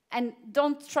 and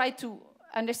don't try to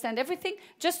understand everything,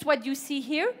 just what you see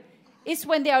here is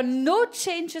when there are no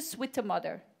changes with the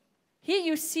mother. Here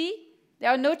you see there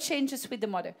are no changes with the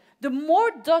mother. The more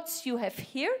dots you have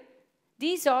here,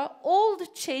 these are all the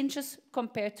changes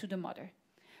compared to the mother.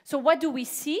 So what do we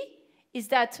see is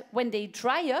that when they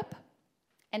dry up,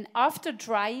 and after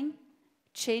drying,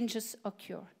 changes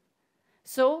occur.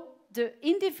 So the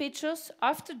individuals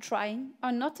after drying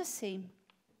are not the same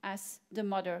as the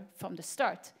mother from the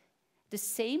start. The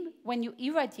same when you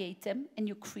irradiate them and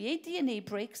you create DNA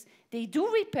breaks, they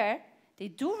do repair, they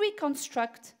do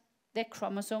reconstruct their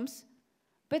chromosomes,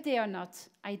 but they are not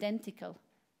identical.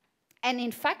 And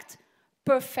in fact,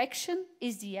 perfection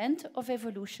is the end of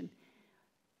evolution.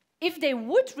 If they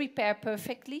would repair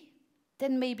perfectly,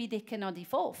 then maybe they cannot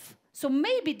evolve. So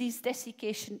maybe this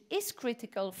desiccation is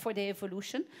critical for their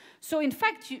evolution. So in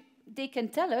fact, they can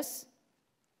tell us,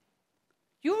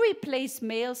 you replace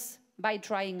males by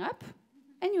drying up,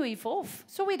 and you evolve.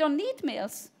 So we don't need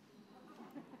males.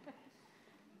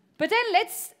 But then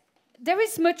there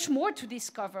is much more to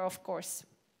discover, of course.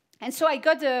 And so I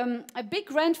got a big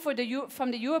grant from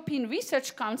the European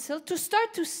Research Council to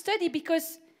start to study,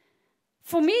 because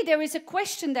for me there is a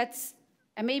question that's,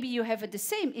 and maybe you have it the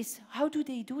same, is how do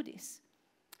they do this?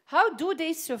 How do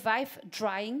they survive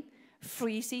drying,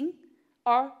 freezing,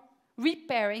 or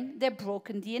repairing their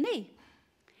broken DNA?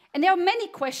 And there are many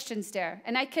questions there,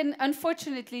 and I can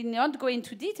unfortunately not go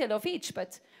into detail of each,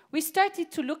 but we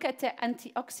started to look at the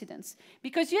antioxidants,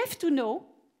 because you have to know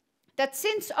that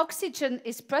since oxygen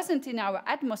is present in our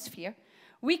atmosphere,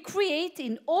 we create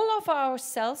in all of our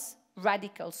cells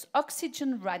radicals,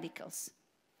 oxygen radicals.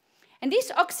 And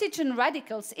these oxygen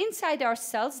radicals inside our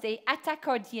cells, they attack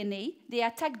our DNA, they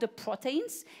attack the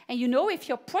proteins, and you know if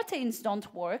your proteins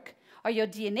don't work or your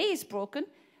DNA is broken,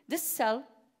 the cell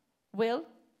will,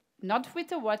 not with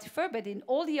the rotifer, but in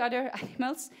all the other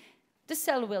animals, the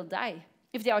cell will die.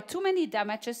 If there are too many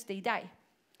damages, they die.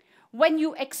 When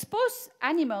you expose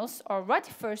animals or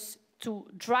rotifers to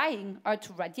drying or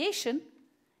to radiation,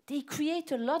 they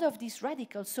create a lot of these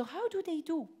radicals. So how do they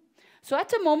do? So at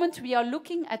the moment, we are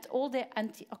looking at all the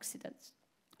antioxidants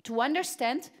to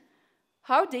understand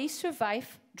how they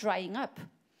survive drying up.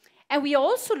 And we are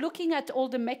also looking at all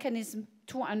the mechanisms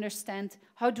to understand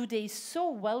how do they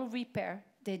so well repair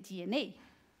their DNA.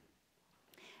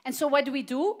 And so what we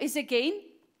do is, again,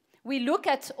 we look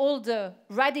at all the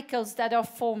radicals that are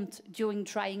formed during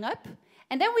drying up,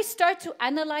 and then we start to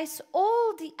analyze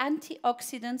all the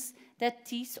antioxidants that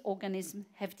these organisms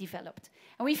have developed.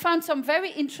 And we found some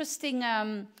very interesting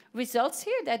results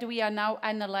here that we are now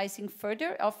analyzing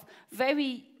further of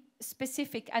very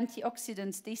specific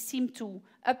antioxidants. They seem to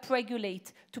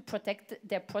upregulate to protect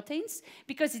their proteins,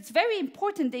 because it's very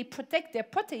important they protect their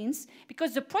proteins,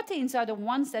 because the proteins are the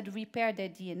ones that repair their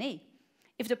DNA.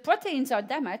 If the proteins are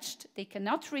damaged, they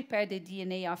cannot repair their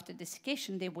DNA after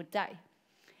desiccation, they would die.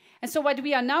 And so what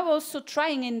we are now also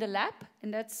trying in the lab,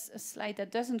 and that's a slide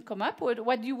that doesn't come up, or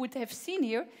what you would have seen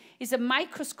here is a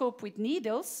microscope with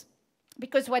needles,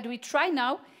 because what we try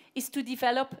now is to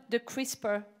develop the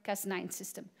CRISPR-Cas9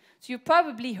 system. So you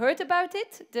probably heard about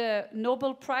it, the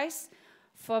Nobel Prize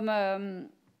from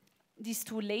these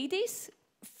two ladies,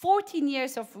 14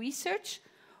 years of research,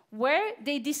 where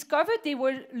they discovered they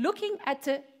were looking at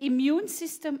the immune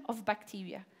system of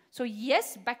bacteria. So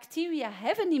yes, bacteria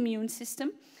have an immune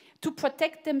system to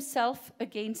protect themselves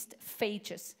against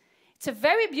phages. It's a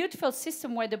very beautiful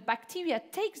system where the bacteria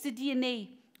takes the DNA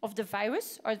of the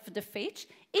virus or of the phage,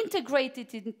 integrates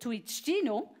it into its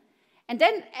genome, and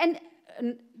then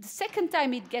the second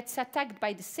time it gets attacked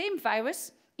by the same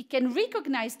virus, it can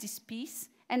recognize this piece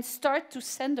and start to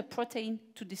send a protein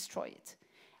to destroy it.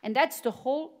 And that's the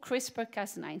whole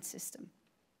CRISPR-Cas9 system.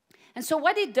 And so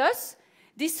what it does,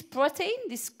 this protein,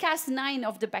 this Cas9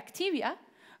 of the bacteria,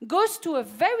 goes to a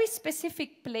very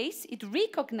specific place, it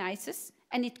recognizes,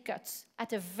 and it cuts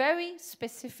at a very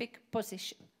specific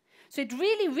position. So it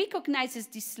really recognizes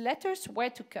these letters where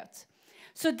to cut.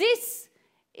 So this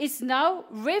is now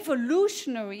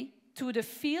revolutionary to the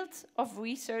field of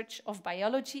research of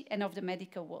biology and of the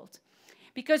medical world.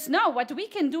 Because now what we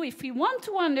can do, if we want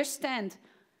to understand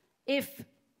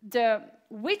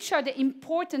which are the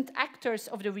important actors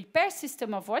of the repair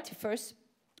system of rotifers,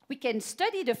 we can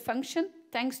study the function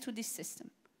thanks to this system.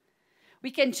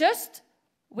 We can just,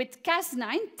 with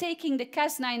Cas9, taking the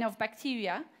Cas9 of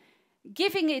bacteria,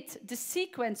 giving it the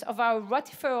sequence of our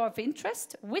rotifer of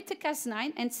interest with the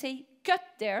Cas9 and say, cut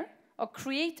there, or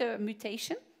create a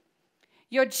mutation.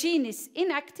 Your gene is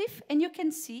inactive, and you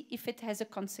can see if it has a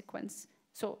consequence.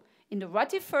 So in the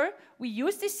rotifer, we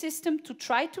use this system to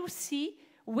try to see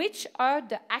which are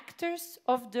the actors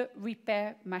of the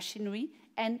repair machinery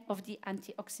and of the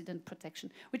antioxidant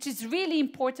protection, which is really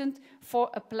important for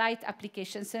applied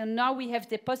applications. And now we have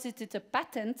deposited a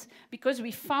patent because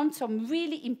we found some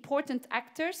really important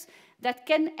actors that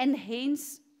can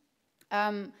enhance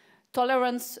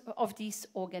tolerance of these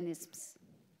organisms.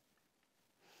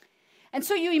 And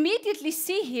so you immediately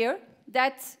see here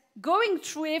that going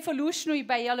through evolutionary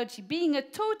biology, being a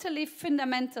totally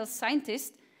fundamental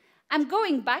scientist, I'm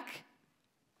going back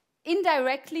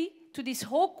indirectly to these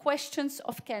whole questions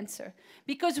of cancer.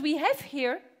 Because we have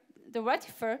here, the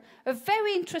rotifer, a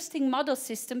very interesting model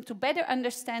system to better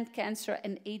understand cancer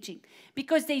and aging.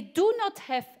 Because they do not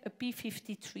have a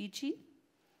p53 gene.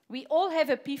 We all have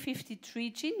a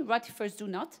p53 gene, rotifers do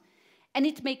not. And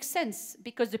it makes sense,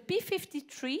 because the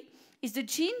p53 is the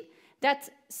gene that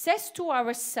says to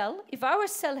our cell, if our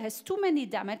cell has too many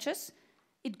damages,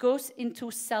 it goes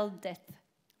into cell death,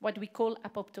 what we call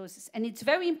apoptosis. And it's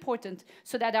very important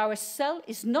so that our cell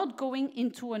is not going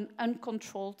into an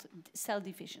uncontrolled cell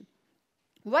division.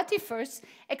 Rotifers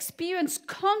experience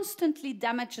constantly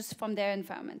damages from their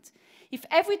environment. If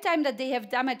every time that they have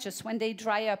damages, when they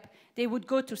dry up, they would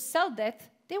go to cell death,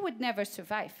 they would never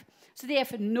survive. So they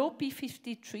have no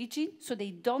p53 gene, so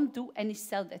they don't do any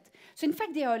cell death. So in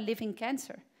fact, they are a living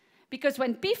cancer. Because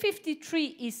when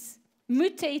p53 is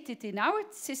mutated in our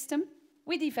system,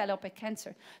 we develop a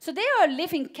cancer. So they are a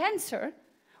living cancer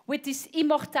with this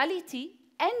immortality,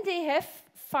 and they have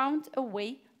found a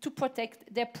way to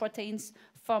protect their proteins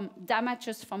from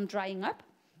damages from drying up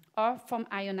or from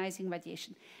ionizing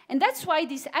radiation. And that's why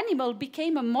this animal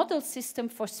became a model system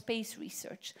for space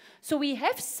research. So we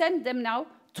have sent them now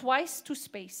twice to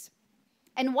space.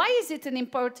 And why is it an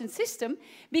important system?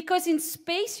 Because in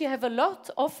space you have a lot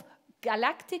of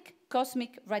galactic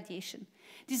cosmic radiation.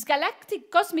 This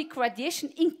galactic cosmic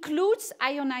radiation includes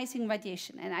ionizing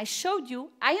radiation. And I showed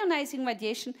you ionizing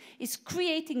radiation is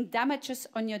creating damages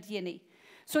on your DNA.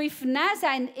 So if NASA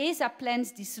and ESA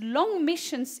plans these long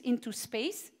missions into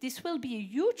space, this will be a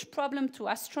huge problem to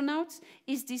astronauts,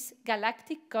 is this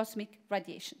galactic cosmic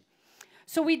radiation.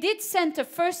 So we did send a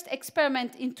first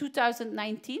experiment in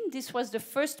 2019. This was the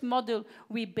first model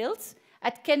we built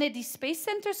at Kennedy Space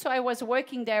Center. So I was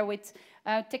working there with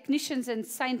technicians and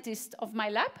scientists of my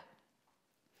lab,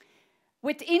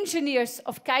 with engineers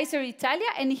of Kaiser Italia.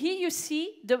 And here you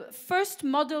see the first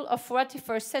model of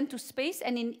rotifer sent to space.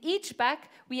 And in each bag,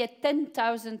 we had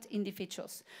 10,000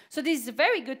 individuals. So this is a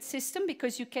very good system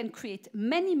because you can create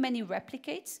many, many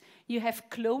replicates. You have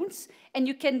clones, and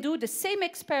you can do the same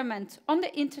experiment on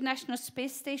the International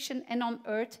Space Station and on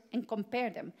Earth and compare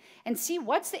them and see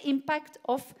what's the impact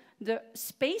of the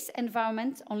space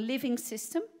environment on living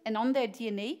system and on their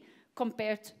DNA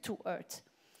compared to Earth.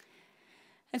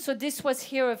 And so this was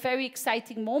here a very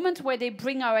exciting moment where they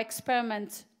bring our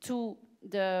experiment to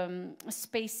the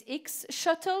SpaceX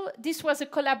shuttle. This was a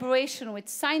collaboration with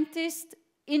scientists,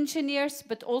 engineers,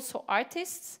 but also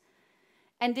artists.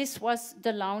 And this was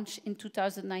the launch in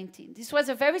 2019. This was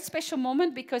a very special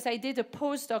moment because I did a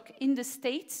postdoc in the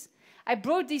States. I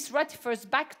brought these rotifers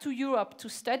back to Europe to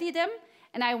study them,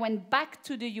 and I went back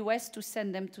to the US to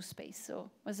send them to space.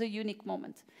 So it was a unique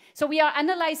moment. So we are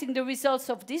analyzing the results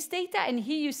of this data, and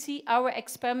here you see our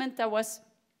experiment that was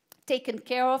taken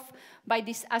care of by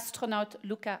this astronaut,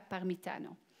 Luca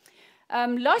Parmitano.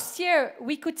 Last year,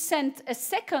 we could send a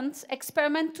second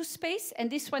experiment to space, and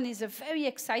this one is a very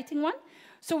exciting one.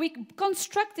 So we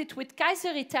constructed with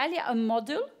Kaiser Italia a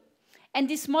model, and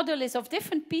this model is of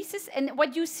different pieces, and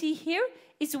what you see here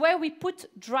is where we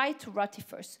put dried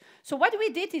rotifers. So what we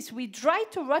did is we dried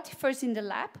the rotifers in the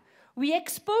lab, we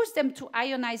exposed them to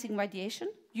ionizing radiation.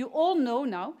 You all know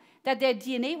now that their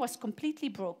DNA was completely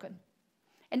broken.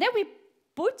 And then we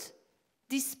put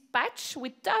this patch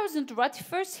with 1,000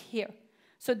 rotifers here.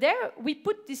 So there we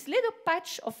put this little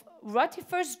patch of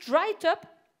rotifers dried up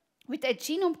with their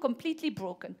genome completely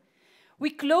broken. We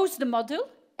close the model,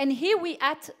 and here we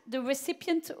add the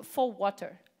recipient for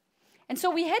water. And so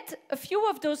we had a few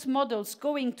of those models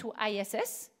going to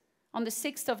ISS on the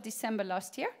 6th of December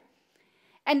last year.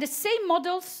 And the same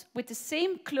models with the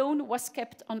same clone was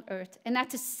kept on Earth. And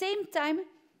at the same time,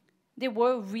 they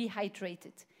were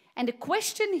rehydrated. And the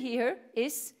question here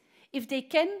is if they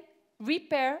can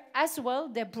repair as well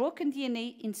their broken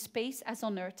DNA in space as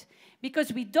on Earth.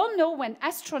 Because we don't know when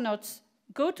astronauts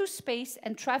go to space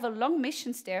and travel long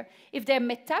missions there, if their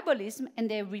metabolism and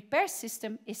their repair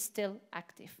system is still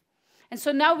active. And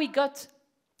so now we got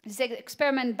this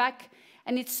experiment back,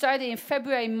 and it started in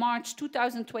February, March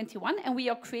 2021, and we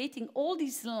are creating all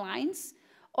these lines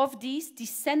of these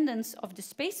descendants of the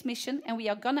space mission, and we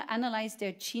are going to analyze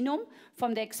their genome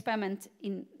from the experiment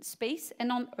in space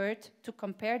and on Earth to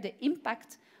compare the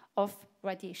impact of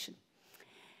radiation.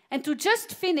 And to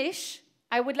just finish,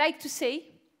 I would like to say,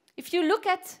 if you look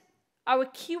at our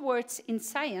keywords in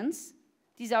science,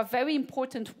 these are very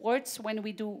important words when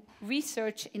we do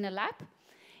research in a lab.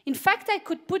 In fact, I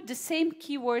could put the same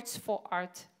keywords for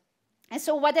art. And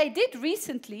so what I did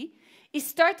recently is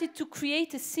started to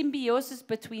create a symbiosis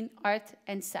between art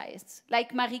and science.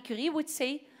 Like Marie Curie would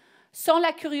say, sans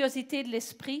la curiosité de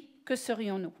l'esprit, que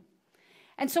serions-nous?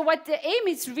 And so what the aim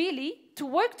is really to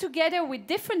work together with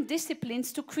different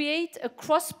disciplines to create a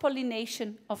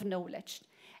cross-pollination of knowledge.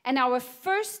 And our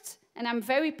first, and I'm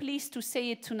very pleased to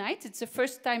say it tonight, it's the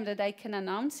first time that I can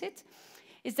announce it,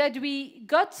 is that we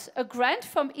got a grant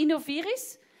from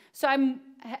Innoviris. So I'm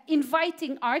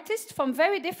inviting artists from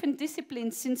very different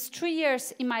disciplines since 3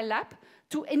 years in my lab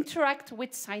to interact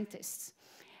with scientists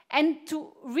and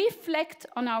to reflect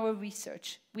on our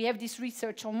research. We have this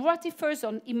research on rotifers,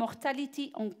 on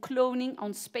immortality, on cloning,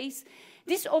 on space.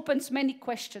 This opens many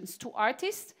questions to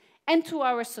artists and to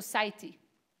our society.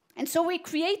 And so we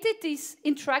created these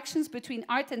interactions between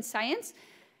art and science,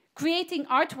 creating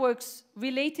artworks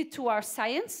related to our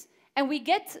science, and we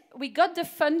got the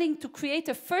funding to create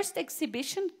a first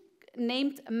exhibition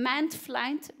named Manned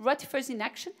Flight Rotifers in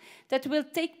Action that will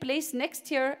take place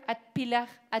next year at Pilar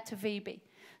at VUB.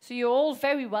 So you're all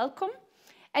very welcome.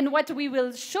 And what we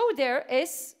will show there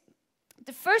is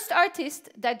the first artist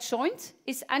that joined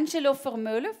is Angelo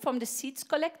Vermeulen from the Seeds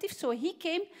Collective. So he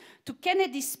came to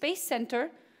Kennedy Space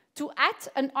Center to add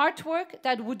an artwork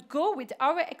that would go with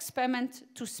our experiment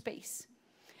to space.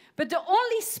 But the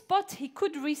only spot he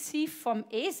could receive from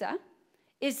ESA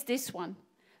is this one.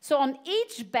 So on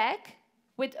each bag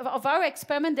of our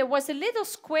experiment, there was a little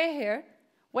square here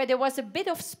where there was a bit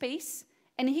of space,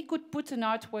 and he could put an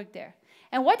artwork there.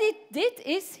 And what he did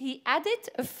is he added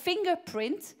a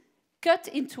fingerprint cut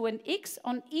into an X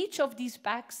on each of these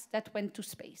bags that went to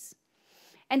space.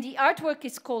 And the artwork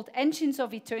is called Engines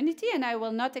of Eternity, and I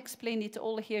will not explain it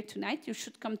all here tonight. You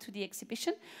should come to the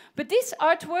exhibition. But this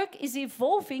artwork is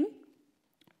evolving,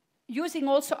 using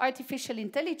also artificial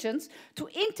intelligence, to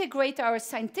integrate our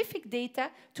scientific data,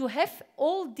 to have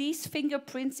all these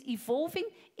fingerprints evolving,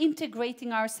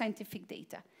 integrating our scientific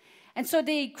data. And so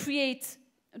they create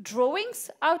drawings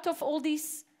out of all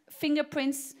these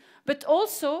fingerprints, but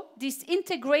also this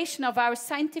integration of our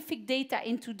scientific data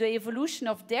into the evolution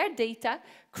of their data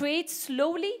creates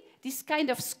slowly these kind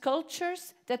of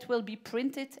sculptures that will be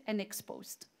printed and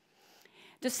exposed.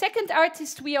 The second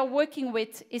artist we are working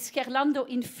with is Gerlando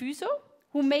Infuso,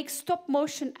 who makes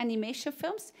stop-motion animation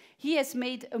films. He has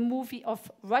made a movie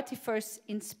of rotifers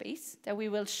in space that we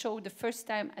will show the first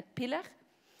time at Pilar.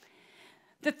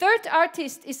 The third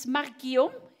artist is Marc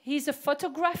Guillaume. He's a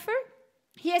photographer.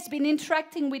 He has been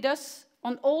interacting with us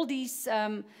on all these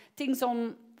things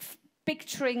on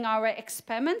picturing our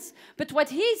experiments. But what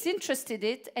he is interested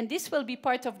in, and this will be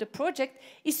part of the project,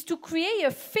 is to create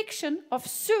a fiction of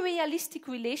surrealistic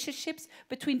relationships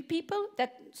between people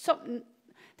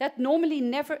that normally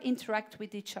never interact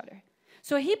with each other.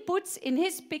 So he puts in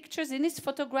his pictures, in his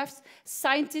photographs,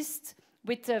 scientists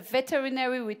with a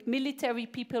veterinary, with military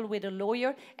people, with a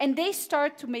lawyer, and they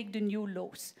start to make the new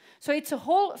laws. So it's a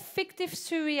whole fictive,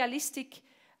 surrealistic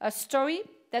story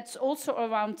that's also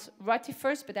around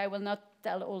rotifers, but I will not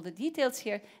tell all the details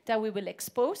here, that we will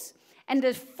expose. And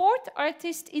the fourth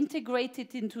artist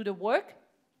integrated into the work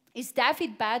is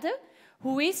David Bade,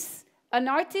 who is an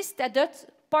artist that does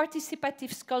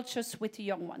participative sculptures with the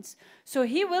young ones. So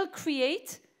he will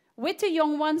create, with the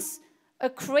young ones, a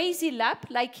crazy lab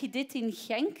like he did in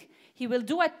Genk. He will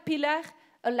do at Pilar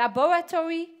a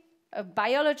laboratory, a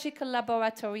biological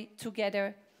laboratory,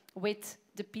 together with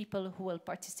the people who will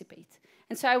participate.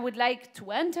 And so I would like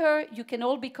to end her. You can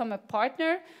all become a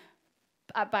partner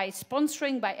by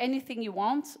sponsoring, by anything you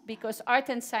want, because art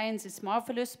and science is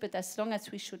marvelous, but as long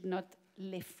as we should not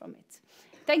live from it.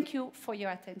 Thank you for your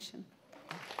attention.